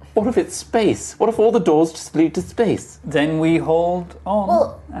 What if it's space? What if all the doors just lead to space? Then we hold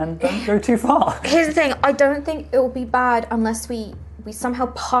on and don't go too far. Here's the thing, I don't think it will be bad unless we somehow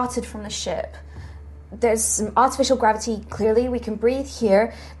parted from the ship. There's some artificial gravity, clearly, we can breathe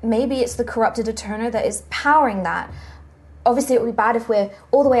here. Maybe it's the corrupted Eterna that is powering that. Obviously it would be bad if we're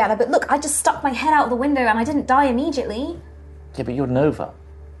all the way out there, but look, I just stuck my head out the window and I didn't die immediately. Yeah, but you're Nova.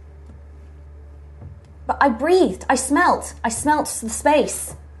 But I breathed, I smelt the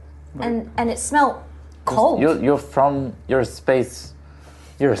space. And it smelled cold. You're a space.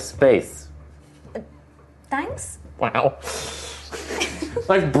 You're a space. Thanks. Wow.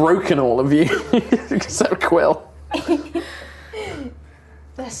 I've broken all of you, except Quill.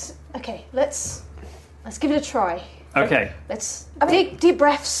 Let's give it a try. Okay. Let's take deep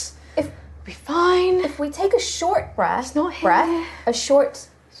breaths. Be fine. If we take a short breath, a short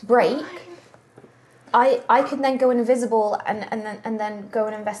break, I could then go invisible and then go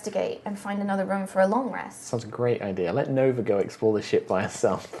and investigate and find another room for a long rest. Sounds a great idea. Let Nova go explore the ship by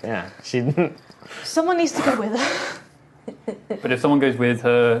herself. Yeah, Someone needs to go with her. But if someone goes with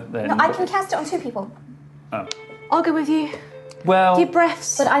her, then... No, I can cast it on 2 people. Oh. I'll go with you. Well... Deep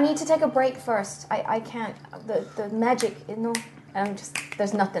breaths. But I need to take a break first. I can't. The magic,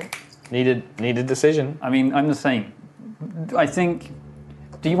 there's nothing. Needed decision. I mean, I'm the same. I think...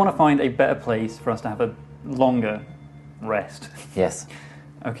 Do you want to find a better place for us to have a longer rest? Yes.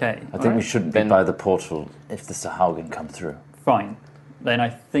 Okay. I think we shouldn't be by the portal if the Sahaugan come through. Fine. Then I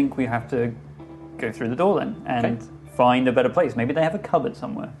think we have to go through the door then and find a better place. Maybe they have a cupboard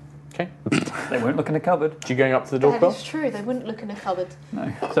somewhere. Okay. They won't look in a cupboard. Do you going up to the door, That Quill? is true. They wouldn't look in a cupboard.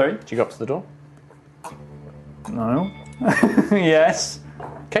 No. Sorry? Do you go up to the door? No. Yes.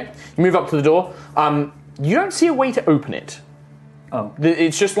 Okay. You move up to the door. You don't see a way to open it. Oh.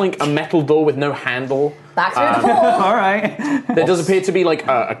 It's just like a metal door with no handle. Back through the portal. All right. There does appear to be like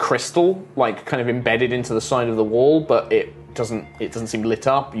a crystal, like kind of embedded into the side of the wall, but it doesn't seem lit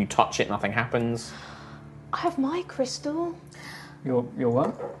up. You touch it, nothing happens. I have my crystal. Your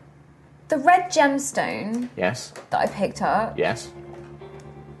what? The red gemstone Yes. that I picked up, Yes.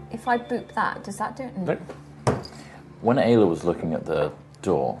 if I boop that, does that do it? Nope. When Ayla was looking at the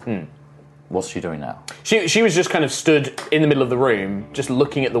door, what's she doing now? She was just kind of stood in the middle of the room, just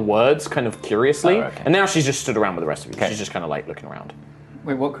looking at the words, kind of curiously. Oh, okay. And now she's just stood around with the rest of you. Okay. She's just kind of like looking around.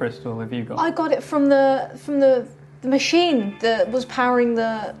 Wait, what crystal have you got? I got it from the machine that was powering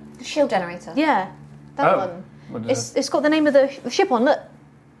the... The shield generator. Yeah, that Oh. one. What is It's got the name of the ship on, look.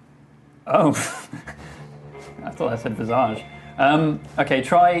 Oh. I thought I said visage. Okay,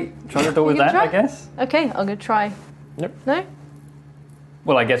 try the door with You that, try? I guess. Okay, I'm going to try. Nope. No?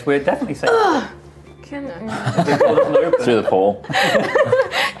 Well, I guess we're definitely safe. Can, The door doesn't open. Through the portal.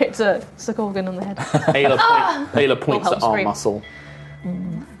 It's a Sahorgan on the head. Ayla points help at our scream. muscle.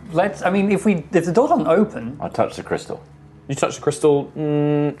 If the door doesn't open, I touched the crystal. You touch the crystal,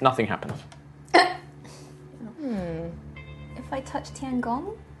 nothing happens. if I touch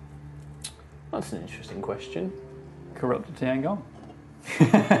Tiangong? That's an interesting question. corrupted Tiangong.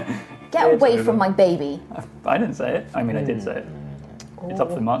 Get away from my baby. I didn't say it. I mean, I did say it. It's up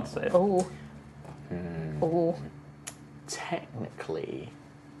to Mark to say it. Oh. Oh. Technically,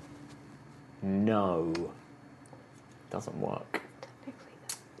 no. Doesn't work.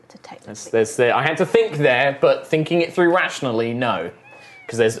 I had to think there, but thinking it through rationally, no.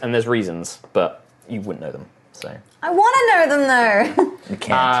 Because there's reasons, but you wouldn't know them. So I want to know them though. You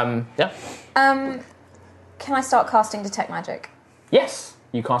can't. yeah. Can I start casting detect magic? Yes,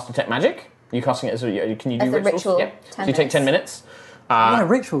 you cast detect magic. You casting it as a can you do As a rituals? ritual, Yeah. So 10 you take 10 minutes. Yeah,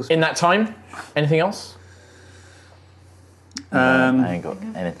 rituals. In that time, anything else? I ain't got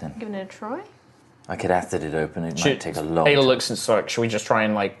anything. Giving it a try. I could acid it open. It might take a long Ayla time. looks and so should we just try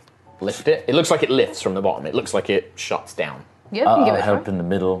and like lift it? It looks like it lifts from the bottom. It looks like it shuts down. Yeah, we can give I'll it a help try. in the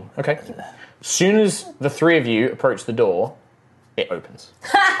middle. Okay. As soon as the three of you approach the door, it opens.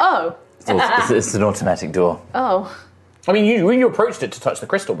 Oh. It's an automatic door. Oh. I mean, you approached it to touch the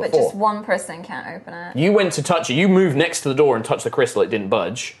crystal But before. just one person can't open it. You went to touch it. You moved next to the door and touched the crystal. It didn't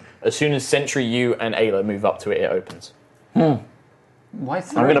budge. As soon as Sentry, you, and Ayla move up to it, it opens. Why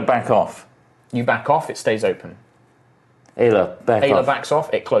 3? I'm going to back off. You back off, it stays open. Ayla, back Ayla off. backs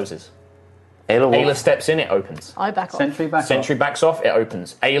off, it closes. Ayla, Ayla steps in, it opens. I back off. Sentry back Sentry backs off, it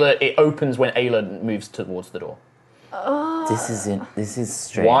opens. It opens when Ayla moves towards the door. This is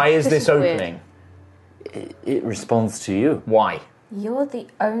strange. Why is This this is weird. opening? It responds to you. Why? You're the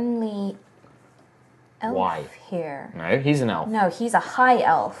only elf Why? here. No, he's an elf. No, he's a high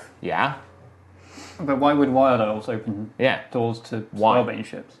elf. Yeah? But why would wild elves open Yeah. doors to Why? spellbane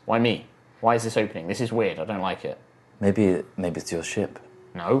ships? Why me? Why is this opening? This is weird, I don't like it. Maybe it's your ship.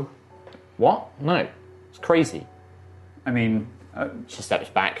 No. What? No. It's crazy. I mean, She steps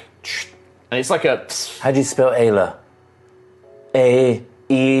back. And it's like a... How do you spell Ayla?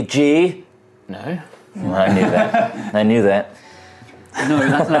 A-E-G? No. I knew that. I knew that. no,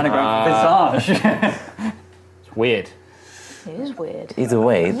 that's an anagram for visage. It's weird. It is weird. Either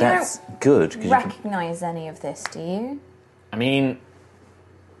way, that's good. 'Cause you can- Recognize any of this, do you? I mean...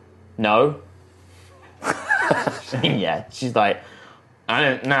 No. Yeah, she's like...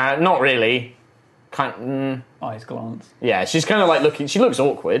 Nah, not really. Eyes glance. Yeah, she's kind of like looking... She looks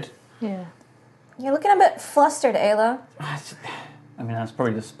awkward. Yeah. You're looking a bit flustered, Ayla. I mean, that's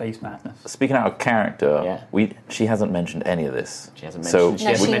probably the space madness. Speaking out of character, Yeah. she hasn't mentioned any of this. She hasn't So mentioned- She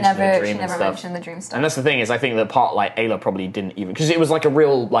No, hasn't she mentioned the never, dream she and never stuff. mentioned the dream stuff. And that's the thing, is I think that part, like, Ayla probably didn't even... Because it was like a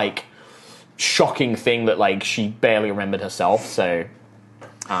real, like, shocking thing that, like, she barely remembered herself, so...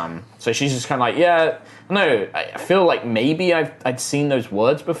 So she's just kind of like, yeah, no, I feel like maybe I'd seen those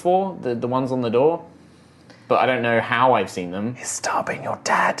words before, the ones on the door, but I don't know how I've seen them. Is Starbane your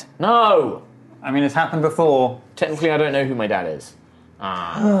dad? No! I mean, it's happened before. Technically, I don't know who my dad is.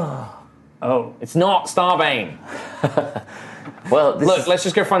 Oh, It's not Starbane. Well, this Look, is, let's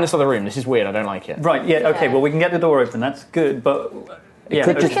just go find this other room. This is weird. I don't like it. right. Yeah. Okay. Well, we can get the door open. That's good. But yeah,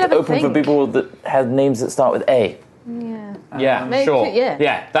 could just can have a open for think. people that have names that start with A. Yeah. Yeah, Maybe- sure. yeah.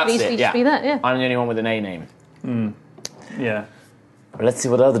 Yeah, that's Easily it. Yeah. just be that, yeah. I'm the only one with an A name. yeah. Well, let's see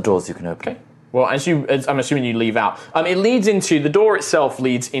what other doors you can open. Okay. Well, as I'm assuming you leave out. It leads into the door itself.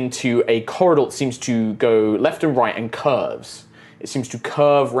 Leads into a corridor that seems to go left and right and curves. It seems to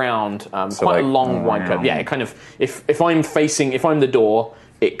curve round quite a like, long, wide curve. Yeah, it kind of. If I'm the door,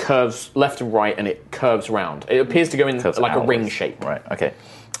 it curves left and right and it curves round. It appears to go in Curves like a ring outwards. shape. Right. Okay.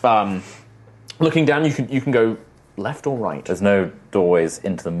 Looking down, you can go left or right. There's no doorways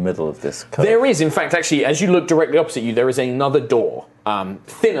into the middle of this curve. There is, in fact, actually, as you look directly opposite you, there is another door.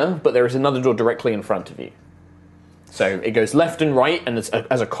 Thinner, but there is another door directly in front of you. So it goes left and right, and it's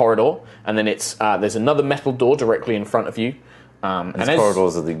as a corridor, and then it's there's another metal door directly in front of you. These And as-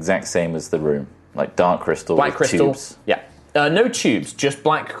 corridors are the exact same as the room, like dark crystal black with crystal. tubes. Yeah. No tubes, just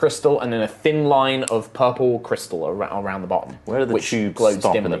black crystal, and then a thin line of purple crystal around the bottom. Where are the which tubes glows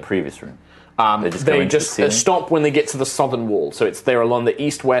stop dimly. in the previous room? They just go They into the just ceiling? stop when they get to the southern wall, so they're along the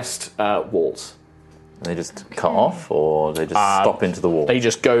east-west walls. They just cut off, or they just stop into the wall? They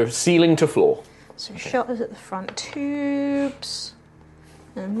just go ceiling to floor. So shutters at the front, tubes,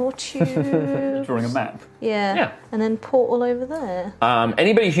 and more tubes. Drawing a map. Yeah. Yeah. And then portal over there.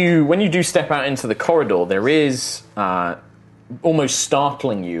 Anybody who, when you do step out into the corridor, there is almost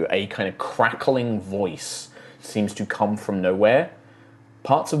startling you a kind of crackling voice seems to come from nowhere.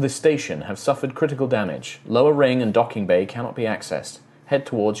 Parts of this station have suffered critical damage. Lower ring and docking bay cannot be accessed. Head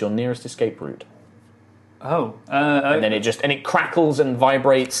towards your nearest escape route. Oh. And then it crackles and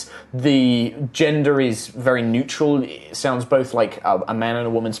vibrates. The gender is very neutral. It sounds both like a man and a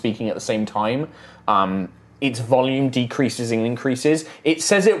woman speaking at the same time. Its volume decreases and increases. It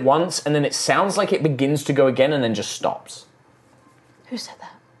says it once, and then it sounds like it begins to go again, and then just stops. Who said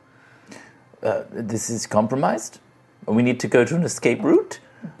that? This is compromised? And we need to go to an escape route?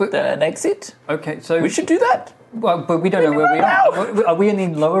 An exit? okay. So We should do that. Well, but we don't know where we are. Are we in the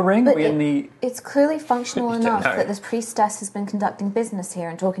lower ring? Are we in the? It's clearly functional enough that this priestess has been conducting business here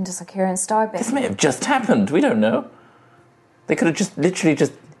and talking to Sakura and This Starbane. may have just happened. We don't know. They could have just literally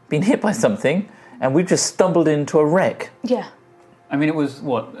just been hit by something, and we've just stumbled into a wreck. Yeah. I mean, it was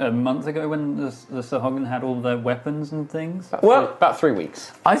what, a month ago when the Sahuagin had all their weapons and things. Well, about 3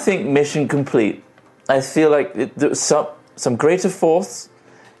 weeks. I think mission complete. I feel like some greater force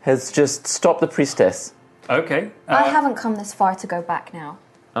has just stopped the priestess. Okay. I haven't come this far to go back now.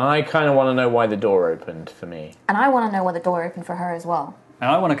 I kind of want to know why the door opened for me. And I want to know why the door opened for her as well. And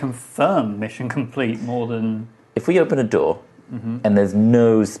I want to confirm mission complete more than... If we open a door and there's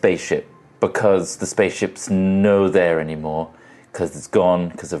no spaceship because the spaceship's no there anymore because it's gone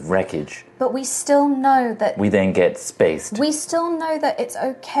because of wreckage, But we still know that... we then get spaced. We still know that it's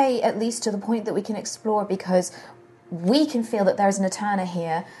okay, at least to the point that we can explore, because we can feel that there's an Eterna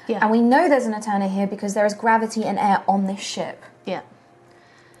here. Yeah. And we know there's an Eterna here because there is gravity and air on this ship. Yeah.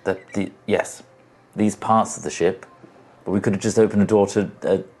 Yes, these parts of the ship, but we could have just opened a door to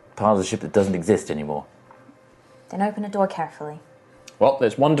a part of the ship that doesn't exist anymore. Then open a door carefully. Well,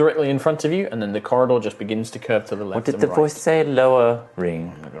 there's one directly in front of you, and then the corridor just begins to curve to the left. What did and the right. voice say? Lower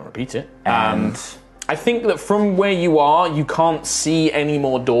ring. I'm not going to repeat it. And I think that from where you are, you can't see any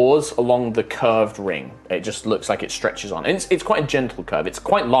more doors along the curved ring. It just looks like it stretches on. And it's quite a gentle curve. It's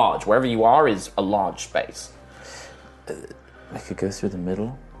quite large. Wherever you are is a large space. I could go through the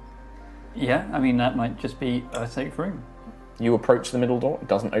middle. Yeah, I mean, that might just be a safe room. You approach the middle door. It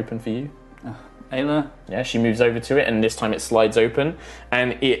doesn't open for you. Ayla? Yeah, she moves over to it, and this time it slides open,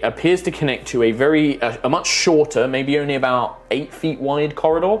 and it appears to connect to a much shorter, maybe only about 8 feet wide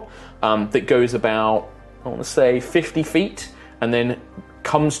corridor that goes about, I want to say, 50 feet, and then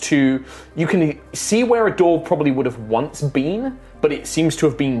comes to... You can see where a door probably would have once been, but it seems to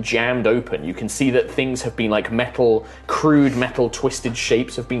have been jammed open. You can see that things have been like crude metal twisted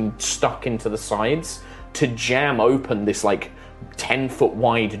shapes have been stuck into the sides to jam open this like 10-foot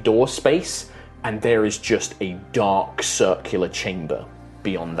wide door space, and there is just a dark circular chamber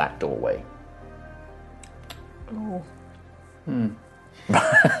beyond that doorway. Oh.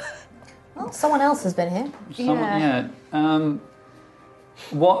 Well, someone else has been here.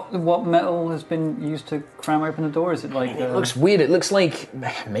 What metal has been used to cram open the door? Is it like... It looks weird. It looks like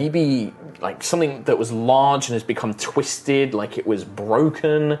maybe like something that was large and has become twisted, like it was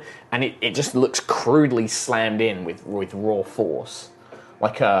broken, and it just looks crudely slammed in with raw force,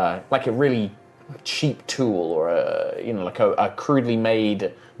 like a really cheap tool or a crudely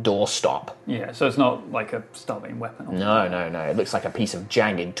made doorstop. Yeah, so it's not like a starving weapon. Or No. It looks like a piece of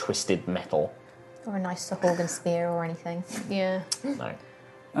jagged, twisted metal. Or a nice Sahorgan spear or anything. Yeah. No.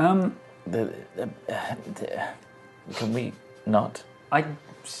 Can we not? I'm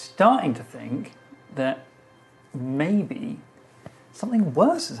starting to think that maybe something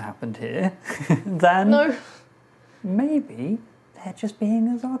worse has happened here than No. maybe they're just being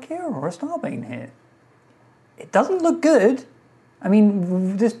a Zarkira or a Starbane here. It doesn't look good. I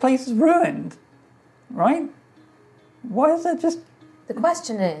mean, this place is ruined, right? Why is it just... The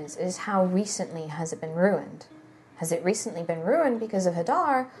question is how recently has it been ruined? Has it recently been ruined because of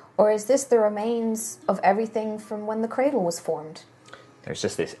Hadar, or is this the remains of everything from when the cradle was formed? There's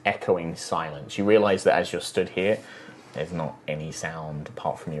just this echoing silence. You realise that as you're stood here, there's not any sound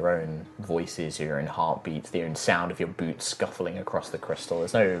apart from your own voices, your own heartbeats, the own sound of your boots scuffling across the crystal.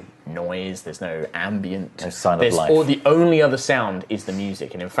 There's no noise, there's no ambient. No sign of life. Or the only other sound is the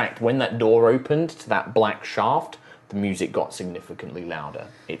music. And in fact, when that door opened to that black shaft, the music got significantly louder.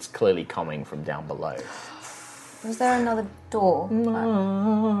 It's clearly coming from down below. Was there another door?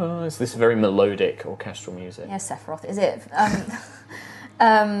 It's this very melodic orchestral music. Yeah, Sephiroth. Is it?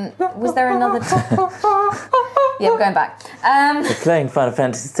 Was there another... Yeah, we're going back. We're playing Final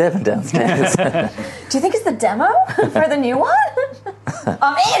Fantasy VII downstairs. Do you think it's the demo for the new one?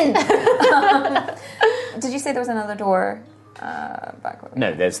 I'm in! Did you say there was another door back?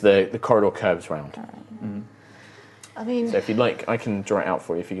 No, there's the corridor curves round. I mean... So if you'd like, I can draw it out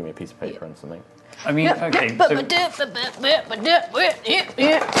for you if you give me a piece of paper and something. I mean, okay, I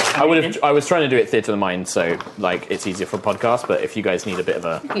was trying to do it theatre of the mind, so like it's easier for a podcast. But if you guys need a bit of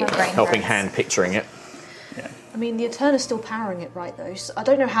a helping hand picturing it, I mean, the Eterna's still powering it, right, though? So I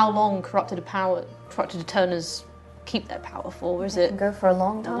don't know how long corrupted Eternas keep their power for. Is it Can go for a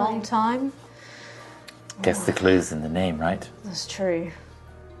long time. a long time? Guess the clue's in the name, right? That's true.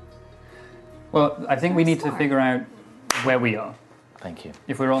 well, I think we need to figure out where we are. Thank you.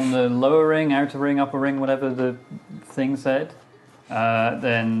 If we're on the lower ring, outer ring, upper ring, whatever the thing said,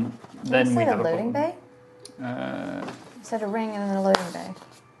 then we Said have a a loading problem. bay? It said a ring and then a loading bay.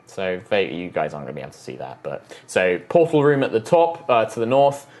 so you guys aren't going to be able to see that. But so portal room at the top to the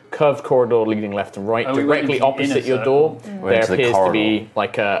north, curved corridor leading left and right, Oh, we went directly into the opposite inner your circle. door. We're There into the appears to corridor. be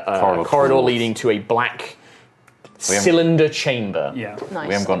like a Corridor corridor towards. leading to a black cylinder chamber. Yeah. Nice.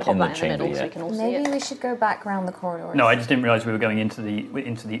 We haven't gone I'll pop in the that chamber middle so yet. we can all see Maybe it. we should go back round the corridor. No, I just didn't realise we were going into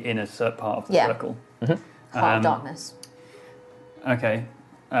the inner part of the Yeah. circle. Heart of darkness. Okay.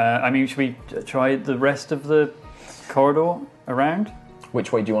 I mean, should we try the rest of the corridor around?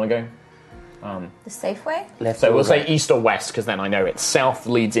 Which way do you want to go? The safe way? Left So or we'll say right? east or west, because then I know it's south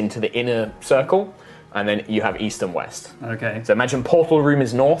leads into the inner circle, and then you have east and west. Okay. So imagine portal room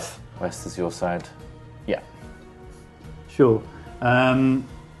is north. West is your side. Yeah. Sure.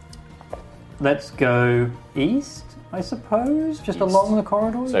 Let's go east, I suppose, just along the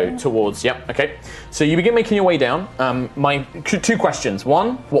corridor. So towards, yep, okay. So you begin making your way down. My two questions.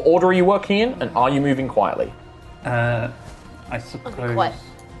 One, what order are you working in, and are you moving quietly? I suppose quiet.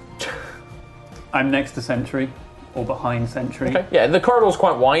 I'm next to Sentry, or behind Sentry. Okay. Yeah, the corridor's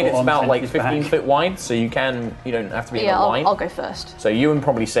quite wide. Or It's on about like Sentry's 15 back. foot wide, so you don't have to be in Yeah, a line. I'll go first. So you and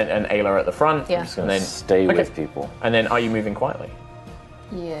probably sent an Ayla at the front. Yeah. Just And gonna then stay okay. with people And then are you moving quietly?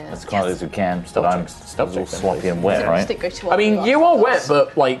 Yeah. as quietly as we can. Stealth But I'm check- stealth all check then, sloppy please. and wet, right? Stick go to I mean, what you are wet, does.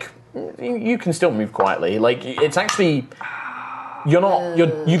 but like you can still move quietly. Like it's actually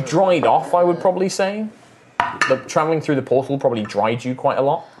you've dried off. I would probably say. The traveling through the portal probably dried you quite a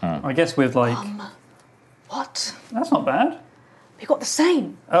lot. I guess with like What? that's not bad. We got the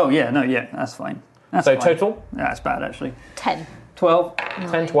same. Oh yeah, no, yeah, that's fine. That's So fine. total That's bad actually. 10. 12.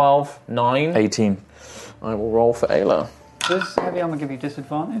 10, 12, 9. 18. I will roll for Ayla. Does heavy armor give you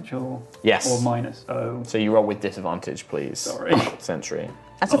disadvantage or Yes. or minus? Oh, So you roll with disadvantage, please. sorry. Sentry.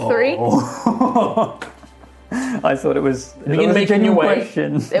 That's a 3. I thought it was. Begin it was a making genuine your way.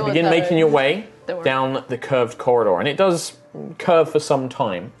 question. It was, Begin making your way Don't worry. down the curved corridor, and it does curve for some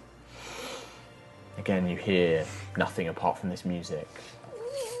time. Again, you hear nothing apart from this music.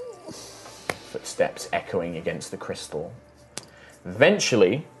 Footsteps echoing against the crystal.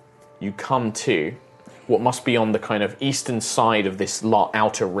 Eventually, you come to what must be on the kind of eastern side of this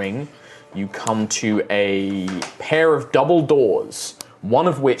outer ring. You come to a pair of double doors, one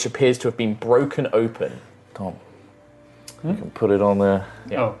of which appears to have been broken open. Tom, you can put it on there.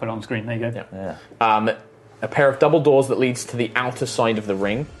 Yeah. Oh, put it on screen. There you go. Yeah. Yeah. A pair of double doors that leads to the outer side of the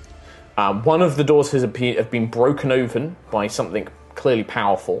ring. One of the doors have been broken open by something clearly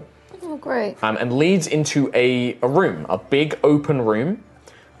powerful, Oh, great. and leads into a room, a big open room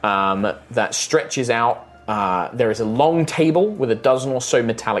that stretches out. There is a long table with a dozen or so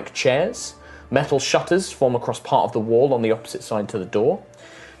metallic chairs. Metal shutters form across part of the wall on the opposite side to the door.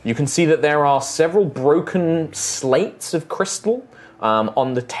 You can see that there are several broken slates of crystal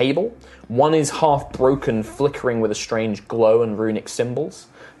on the table. One is half broken, flickering with a strange glow and runic symbols.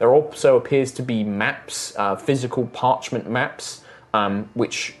 There also appears to be maps, physical parchment maps,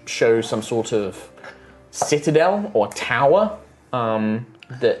 which show some sort of citadel or tower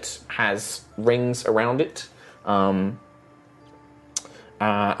that has rings around it.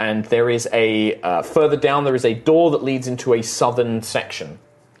 And there is further down, there is a door that leads into a southern section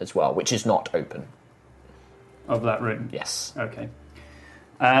as well, which is not open. Of that room. Yes. Okay.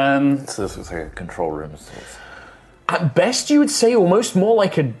 So this looks like a control room of sorts. At best, you would say almost more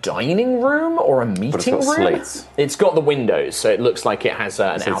like a dining room or a meeting But it's got room. slates. It's got the windows, so it looks like it has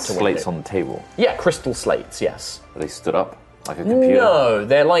an So outer it's slates window. on the table. Yeah, crystal slates, yes. Are they stood up like a computer? No,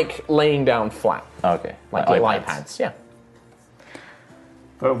 they're like laying down flat, Okay. like little iPads. Yeah,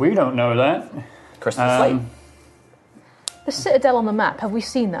 But we don't know that. crystal slate. The citadel on the map, have we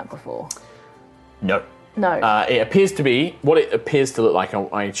seen that before? No. No. It appears to be what it appears to look like.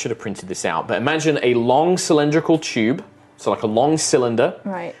 I should have printed this out, but imagine a long cylindrical tube, so like a long cylinder,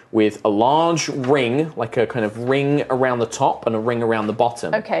 Right. with a large ring, like a kind of ring around the top and a ring around the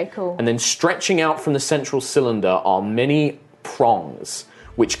bottom. Okay, cool. And then stretching out from the central cylinder are many prongs,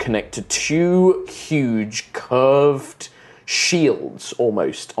 which connect to two huge curved shields,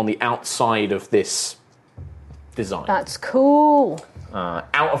 almost on the outside of this design. That's cool.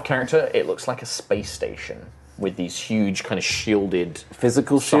 Out of character, it looks like a space station with these huge kind of shielded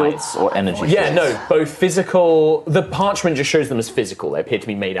Physical shields or energy Yeah, shields? no, both physical. The parchment just shows them as physical. They appear to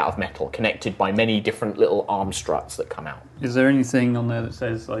be made out of metal, connected by many different little arm struts that come out. Is there anything on there that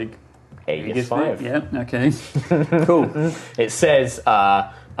says like Aegis 5. Yeah. Okay. Cool. It says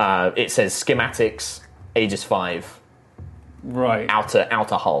schematics, Aegis 5, Right.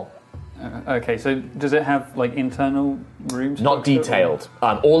 outer hull. Okay. So does it have like internal rooms? Not detailed.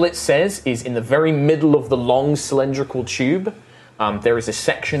 All it says is in the very middle of the long cylindrical tube, there is a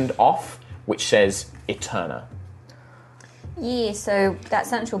sectioned off which says Eterna. Yeah, so that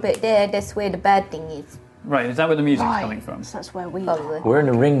central bit there, that's where the bad thing is. Right. Is that where the music's Right. coming from? So that's where we Probably. We're in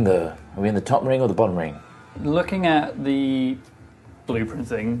a ring, though. Are we in the top ring or the bottom ring? Looking at the blueprint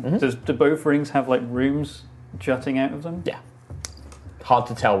thing, do both rings have like rooms jutting out of them? Yeah. Hard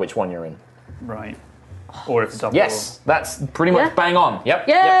to tell which one you're in. Right. Or if it's double. Yes, that's pretty much Yeah? bang on. Yep.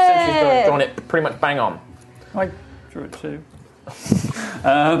 Yay! Yep. Sentry's drawn it pretty much bang on. I drew it too.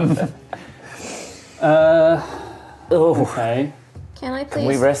 Oh, Okay. Can I please? can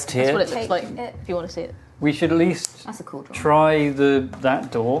we rest That's here? what it looks like, it. if you want to see it. We should at least That's a cool drawing. try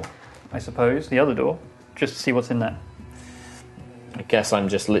that door, I suppose, the other door, just to see what's in there. I guess I'm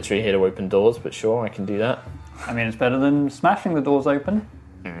just literally here to open doors, but sure, I can do that. I mean, it's better than smashing the doors open.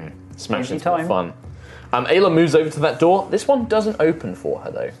 Smashing's Easy more time. fun. Ayla moves over to that door. This one doesn't open for her,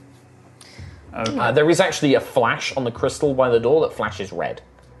 though. Okay. There is actually a flash on the crystal by the door that flashes red.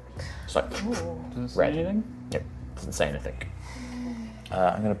 It's like, Does it say red. anything? Yep, doesn't say anything.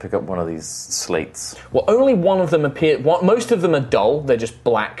 I'm going to pick up one of these slates. Well, only one of them appear. Most of them are dull. They're just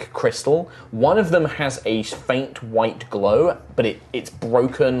black crystal. One of them has a faint white glow, but it's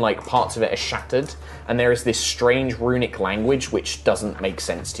broken. Like parts of it are shattered, and there is this strange runic language which doesn't make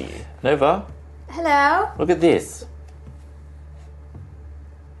sense to you. Nova, Hello. look at this.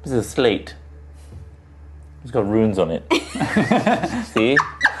 This is a slate. It's got runes on it. See?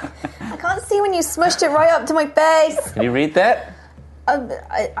 I can't see when you smushed it right up to my face. Can you read that? I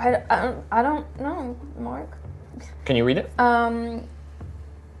don't know, Mark. Can you read it? I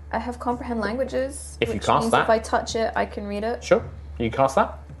have comprehend languages. If you which cast means that. if I touch it, I can read it. Sure. You cast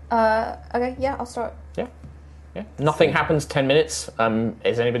that. Okay, yeah, I'll start. Yeah. Nothing happens. 10 minutes.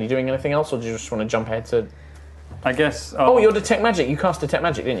 Is anybody doing anything else, or do you just want to jump ahead to? I guess. Oh, you're detect magic. You cast detect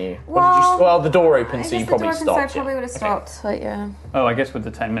magic, didn't you? Or Well, did you? The door opened, I so you guess probably the door opens, so I stopped. probably yeah. would have stopped, but yeah. Oh, I guess with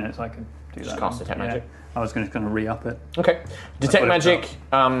the 10 minutes I could do Just that. cast detect magic. I was going to re-up it. Okay. Detect what it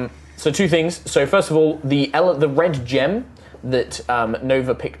magic. So two things. So first of all, the red gem that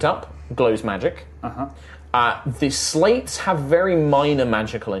Nova picked up glows magic. The slates have very minor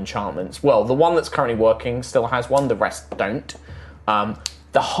magical enchantments. Well, the one that's currently working still has one. The rest don't.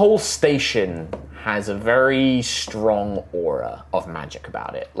 The whole station has a very strong aura of magic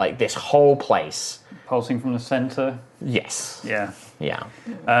about it. Like this whole place. Pulsing from the centre. Yes. Yeah. Yeah.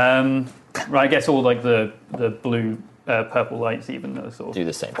 Right, I guess all like the blue, purple lights even are sort of. Do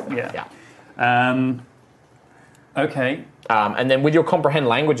the same. Yeah. Yeah. Okay. And then with your comprehend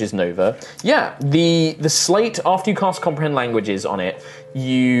languages, Nova, the slate, after you cast comprehend languages on it,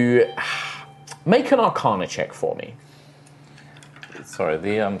 you make an arcana check for me. Sorry,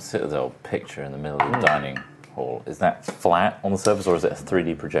 the Citadel picture in the middle of the dining hall, is that flat on the surface or is it a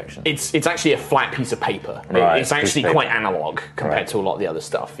 3D projection? It's actually a flat piece of paper. Right, It's actually piece of quite paper. analog compared Right. to a lot of the other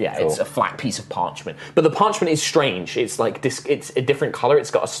stuff. Yeah, Cool. it's a flat piece of parchment. But the parchment is strange. It's like it's a different color.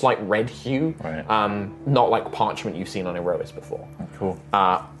 It's got a slight red hue. Right. Not like parchment you've seen on Aerois before. Cool.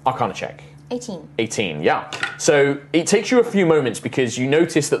 Arcana check. 18. 18, yeah. So it takes you a few moments because you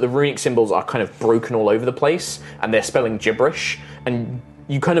notice that the runic symbols are kind of broken all over the place and they're spelling gibberish. And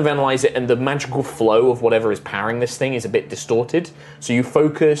you kind of analyze it and the magical flow of whatever is powering this thing is a bit distorted. So you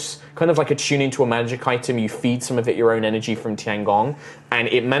focus, kind of like a tune into a magic item, you feed some of it your own energy from Tiangong, and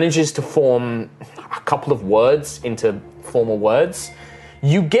it manages to form a couple of words into formal words.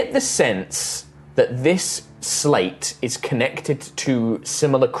 You get the sense that this slate is connected to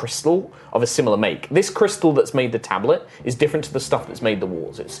similar crystal of a similar make. This crystal that's made the tablet is different to the stuff that's made the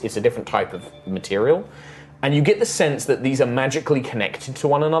walls. It's a different type of material. And you get the sense that these are magically connected to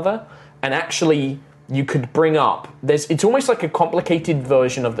one another. And actually, you could bring up... It's almost like a complicated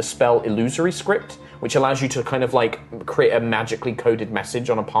version of the spell Illusory Script, which allows you to kind of like create a magically coded message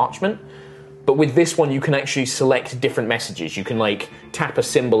on a parchment. But with this one, you can actually select different messages. You can like tap a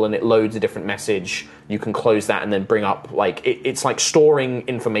symbol and it loads a different message. You can close that and then bring up like... It's like storing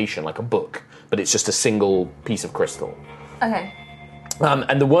information, like a book. But it's just a single piece of crystal. Okay.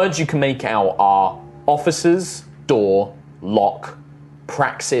 And the words you can make out are... Officers, door, lock,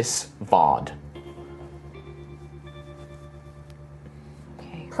 praxis, vard.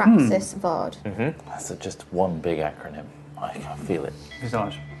 Okay. Praxis Vard. That's just one big acronym. I can feel it.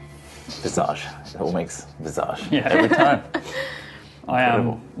 Visage. Visage. It all makes visage. Yeah. Every time. I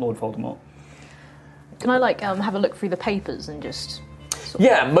Incredible. am Lord Voldemort. Can I have a look through the papers and just...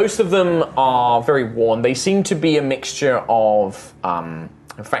 Yeah, most of them are very worn. They seem to be a mixture of...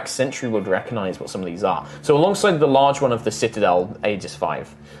 in fact, Sentry would recognise what some of these are. So alongside the large one of the Citadel, Aegis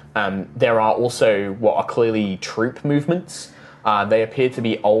 5, there are also what are clearly troop movements. They appear to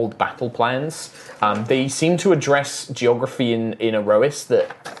be old battle plans. They seem to address geography in Aerois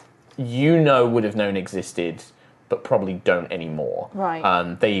that you know would have known existed, but probably don't anymore.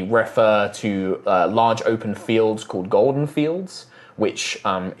 Right. They refer to large open fields called Golden Fields, which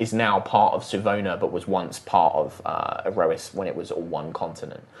is now part of Savona, but was once part of Aerois when it was all one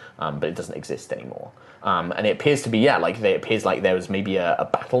continent, but it doesn't exist anymore. And it appears to be, it appears like there was maybe a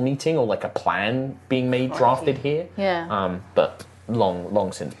battle meeting or like a plan being made, drafted here. Yeah. But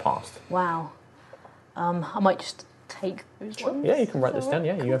long since passed. Wow. I might just take those ones. Yeah, you can write this down.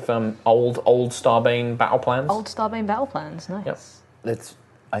 Yeah, you have old Starbane battle plans. Old Starbane battle plans, nice. Yep.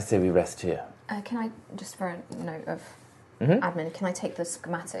 I say we rest here. Can I, just for a note of Mm-hmm. admin, can I take the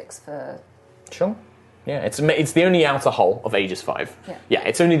schematics for... Sure. Yeah, it's the only outer hull of Aegis 5. Yeah.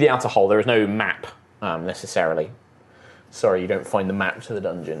 It's only the outer hull. There is no map, necessarily. Sorry, you don't find the map to the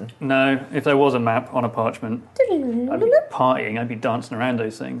dungeon. No, if there was a map on a parchment, I'd be partying, I'd be dancing around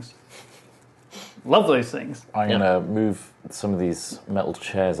those things. Love those things. I'm going to move some of these metal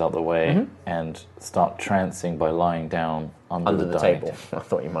chairs out of the way and start trancing by lying down under The dining table. I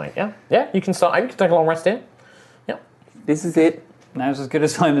thought you might. Yeah, you can start. You can take a long rest here. Yep. This is it. Now's as good a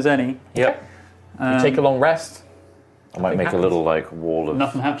time as any. Yep. You take a long rest. I might make a little wall of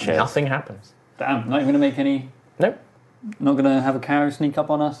Nothing happens. chairs. Nothing happens. Damn, not even going to make any... Nope. Not going to have a cow sneak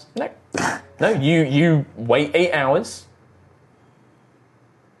up on us? No. No, you wait 8 hours.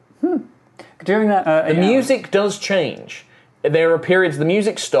 During that... The music does change. There are periods, the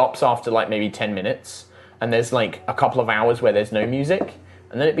music stops after like maybe 10 minutes, and there's like a couple of hours where there's no music,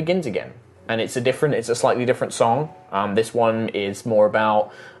 and then it begins again. And it's a slightly different song. This one is more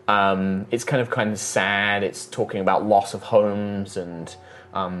about, it's kind of sad. It's talking about loss of homes, and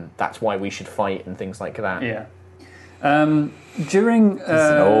that's why we should fight and things like that. Yeah. During It's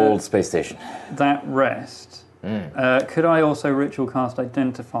an old space station. that rest, could I also ritual cast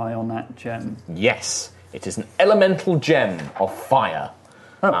Identify on that gem? Yes, it is an elemental gem of fire.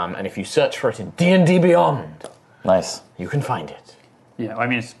 Oh. And if you search for it in D&D Beyond, Nice. you can find it. Yeah, I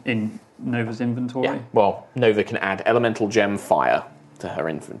mean, it's in Nova's inventory. Yeah. Well, Nova can add elemental gem fire to her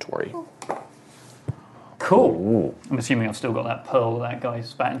inventory. Cool. Ooh. I'm assuming I've still got that pearl that guy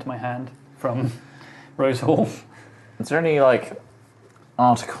spat into my hand from Rose Hall. Is there any,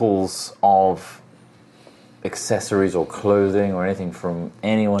 articles of accessories or clothing or anything from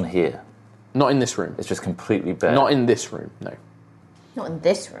anyone here? Not in this room. It's just completely bare. Not in this room, no. Not in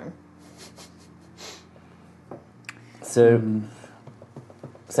this room. So,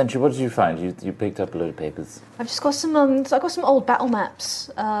 Sentry, what did you find? You picked up a load of papers. I've just got some. I've got some old battle maps.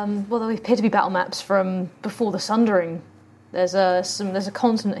 Well, they appear to be battle maps from before the Sundering. There's a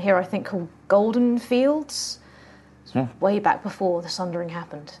continent here, I think, called Golden Fields. It's way back before the Sundering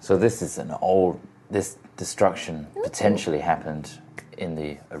happened. So this is this destruction potentially happened in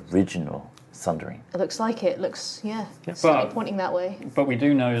the original Sundering. It looks like it. Yeah, Slightly but- pointing that way. But we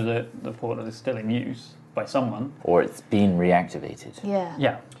do know that the portal is still in use by someone. Or it's been reactivated. Yeah.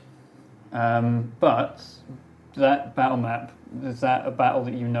 Yeah. But that battle map, is that a battle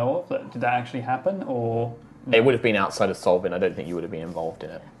that you know of? Did that actually happen, or...? It would have been outside of Solvin. I don't think you would have been involved in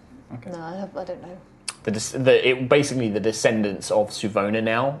it. Okay. No, I don't know. Basically, the descendants of Suvona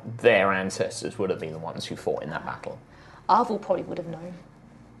now, their ancestors would have been the ones who fought in that battle. Arvel probably would have known.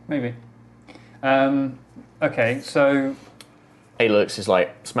 Maybe. Okay, so... Alux is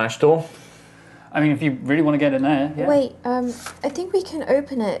like, smash door? I mean, if you really want to get in there, yeah. Wait, I think we can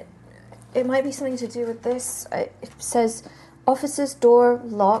open it. It might be something to do with this. It says, officer's door,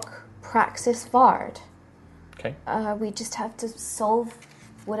 lock, praxis vard. Okay. We just have to solve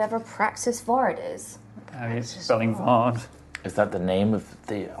whatever praxis vard is. It's spelling Vard. Is that the name of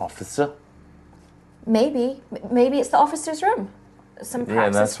the officer? Maybe it's the officer's room. Some Yeah,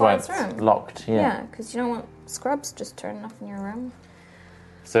 praxis that's why vard's it's room. locked. Yeah, because you don't want scrubs just turning up in your room.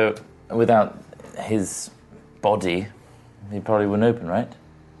 So, without his body, he probably wouldn't open, right?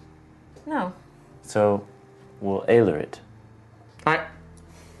 No. So, we'll ailer it. All right.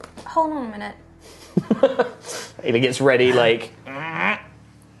 Hold on a minute. Ayla gets ready, like...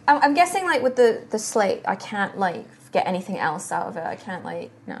 I'm guessing, with the slate, I can't, get anything else out of it. I can't,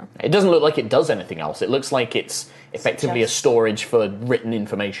 no. It doesn't look like it does anything else. It looks like it's effectively a storage for written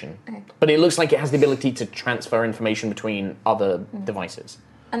information. Okay. But it looks like it has the ability to transfer information between other devices.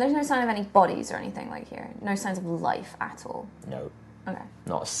 And there's no sign of any bodies or anything here. No signs of life at all. No. Okay.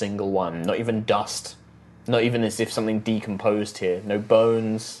 Not a single one. Not even dust. Not even as if something decomposed here. No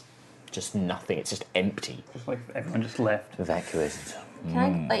bones. Just nothing. It's just empty. It's like everyone just left. Evacuated.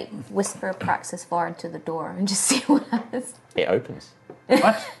 Can I, whisper praxis vard to the door and just see what happens? It opens.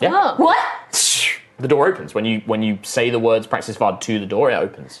 What? Yeah. Oh. What? The door opens. When you say the words Praxis Vard to the door, it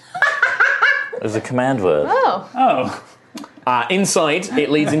opens. There's a command word. Oh. Oh. Inside, it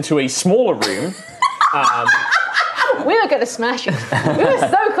leads into a smaller room. We were going to smash it. We were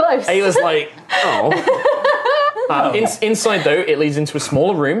so close. Ayla's like, oh. Inside, though, it leads into a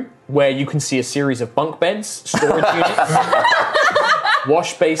smaller room where you can see a series of bunk beds, storage units,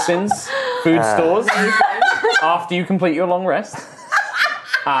 wash basins, food stores. After you complete your long rest.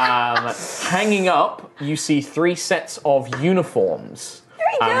 Hanging up, you see 3 sets of uniforms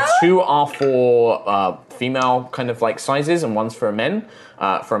go. 2 are for female kind of like sizes, and 1's for a man.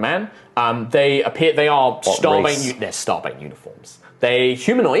 They are they're Starbane uniforms. They're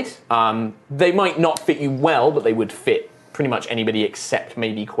humanoid. They might not fit you well, but they would fit pretty much anybody except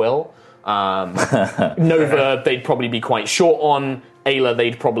maybe Quill. Nova, they'd probably be quite short on. Ayla,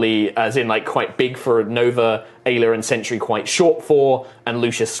 they'd probably, as in like quite big for Nova. Ayla and Sentry quite short for, and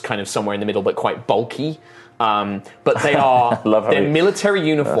Lucius kind of somewhere in the middle, but quite bulky. But they are they're military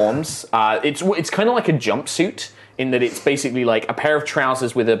uniforms. It's kind of like a jumpsuit in that it's basically like a pair of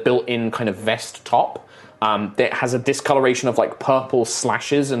trousers with a built-in kind of vest top. That has a discoloration of like purple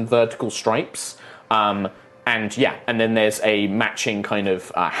slashes and vertical stripes. And then there's a matching kind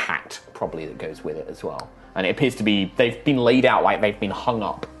of hat probably that goes with it as well. And it appears to be, they've been laid out like they've been hung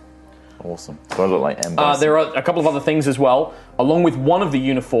up. Awesome. Do I look like M. There are a couple of other things as well. Along with one of the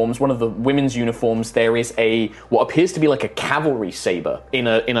uniforms, one of the women's uniforms, there is what appears to be like a cavalry saber in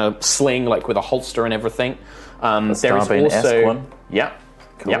a sling, like with a holster and everything. There is also one? Yeah.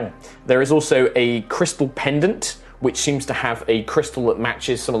 Cool. Yeah. There is also a crystal pendant, which seems to have a crystal that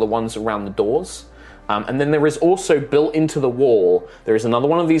matches some of the ones around the doors. And then there is also built into the wall, there is another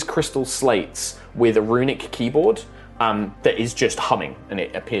one of these crystal slates with a runic keyboard that is just humming, and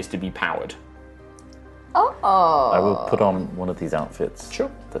it appears to be powered. Oh. I will put on one of these outfits. Sure.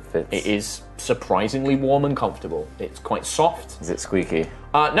 That fits. It is surprisingly warm and comfortable. It's quite soft. Is it squeaky?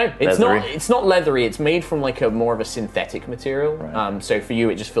 No, it's Leathery? not. It's not leathery. It's made from like more of a synthetic material. Right. So for you,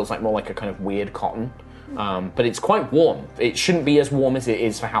 it just feels like more like a kind of weird cotton. But it's quite warm. It shouldn't be as warm as it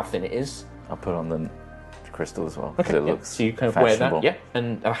is for how thin it is. I'll put on the crystal as well. Okay. It looks so you kind of wear that, fashionable.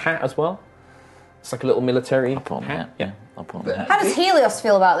 and a hat as well. It's like a little military I'll put on hat. that. Yeah, I'll put on that. How does Helios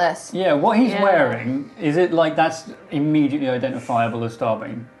feel about this? Yeah, what he's wearing, is it like that's immediately identifiable as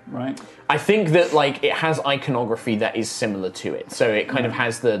Starbane, right? I think that like it has iconography that is similar to it. So it kind of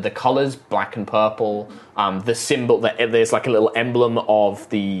has the colours, black and purple, the symbol, there's like a little emblem of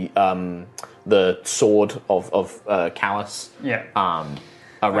the sword of Callus. Yeah.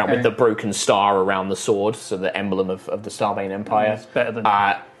 Around with the broken star around the sword, so the emblem of the Starbane Empire. It's better than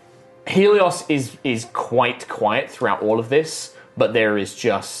Helios is quite quiet throughout all of this, but there is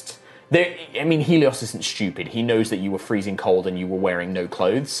just I mean, Helios isn't stupid. He knows that you were freezing cold and you were wearing no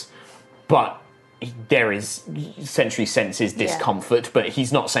clothes, but there is Sentry senses discomfort, but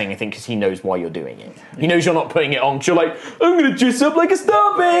he's not saying anything because he knows why you're doing it. He knows you're not putting it on because you're like, I'm going to dress up like a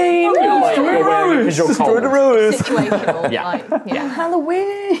Starbane! You're wearing it because you're cold. Situational. Yeah.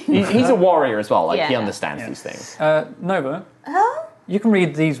 Halloween. He's a warrior as well. Like he Yeah. understands these things. Nova, Huh? you can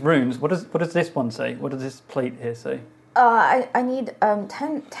read these runes. What does this one say? What does this plate here say? I need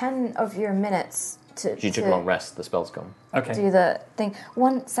 10 of your minutes to You took a long rest. The spell's gone. Okay. do the thing.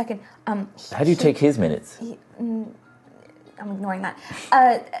 1 second. How do you take his minutes? I'm ignoring that.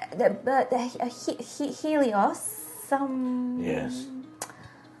 Helios. Yes.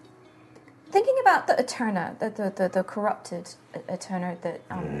 Thinking about the Eterna, the corrupted Eterna that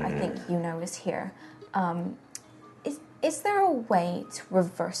I think you know is here. Is there a way to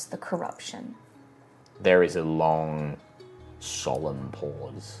reverse the corruption? There is a long, solemn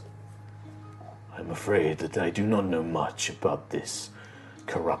pause. I'm afraid that I do not know much about this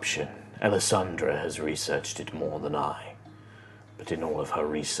corruption. Alessandra has researched it more than I. But in all of her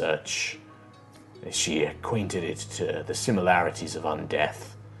research, she acquainted it to the similarities of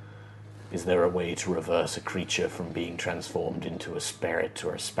undeath. Is there a way to reverse a creature from being transformed into a spirit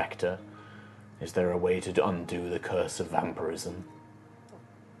or a spectre? Is there a way to undo the curse of vampirism?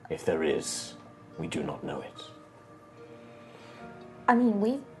 If there is, we do not know it. I mean,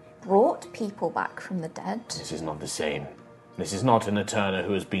 we brought people back from the dead. This is not the same. This is not an Eterna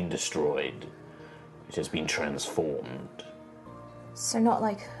who has been destroyed. It has been transformed. So not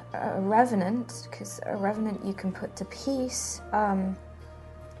like a revenant, because a revenant you can put to peace.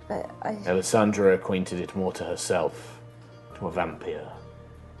 But Alessandra acquainted it more to herself, to a vampire.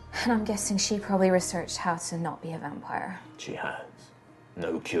 And I'm guessing she probably researched how to not be a vampire. She has.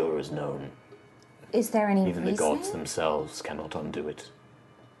 No cure is known. Is there any Even reasoning? the gods themselves cannot undo it.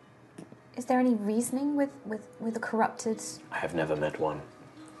 Is there any reasoning with the corrupted? I have never met one.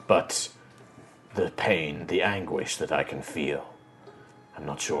 But the pain, the anguish that I can feel, I'm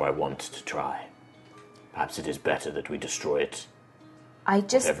not sure I want to try. Perhaps it is better that we destroy it,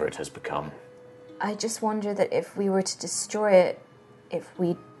 whatever it has become. I just wonder that if we were to destroy it, if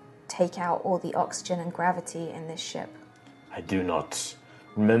we take out all the oxygen and gravity in this ship. I do not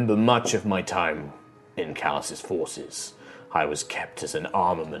remember much of my time in Callus's forces. I was kept as an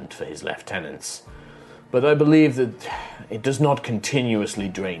armament for his lieutenants. But I believe that it does not continuously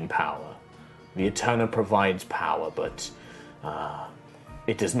drain power. The Eterna provides power, but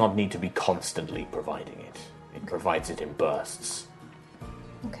it does not need to be constantly providing it. It provides it in bursts.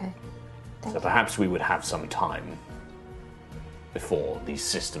 Okay. So perhaps we would have some time before these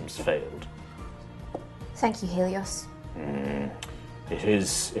systems failed. Thank you, Helios. If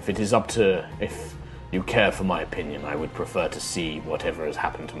you care for my opinion, I would prefer to see whatever has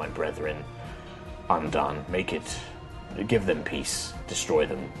happened to my brethren undone. Give them peace, destroy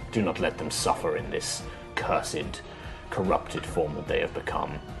them. Do not let them suffer in this cursed, corrupted form that they have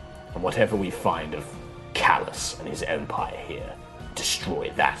become. And whatever we find of Callus and his empire here,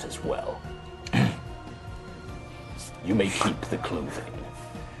 destroy that as well. You may keep the clothing,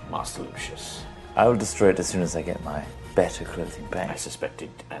 Master Lucius. I will destroy it as soon as I get my better clothing I back. suspected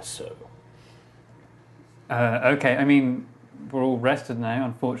as so. Okay, I mean, we're all rested now,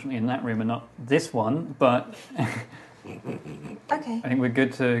 unfortunately, in that room and not this one, but Okay. I think we're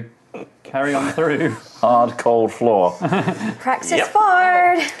good to carry on through. Hard, cold floor. Praxis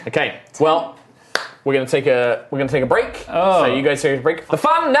Bard. Okay, well, we're gonna take a break. Oh. So you guys take a break. The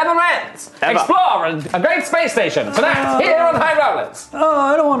fun never ends. Ever. Explore a great space station tonight here on High Rollers. Oh,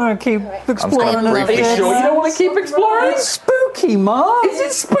 I don't want to keep exploring I'm it. Are you sure you don't want to keep exploring? It's spooky, Mark. Is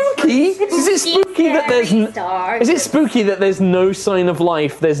it spooky? Is it spooky that there's Stars. Is it spooky that there's no sign of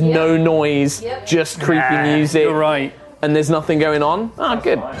life? There's no noise, just creepy music, You're right. and there's nothing going on. Oh,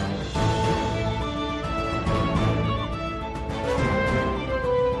 good.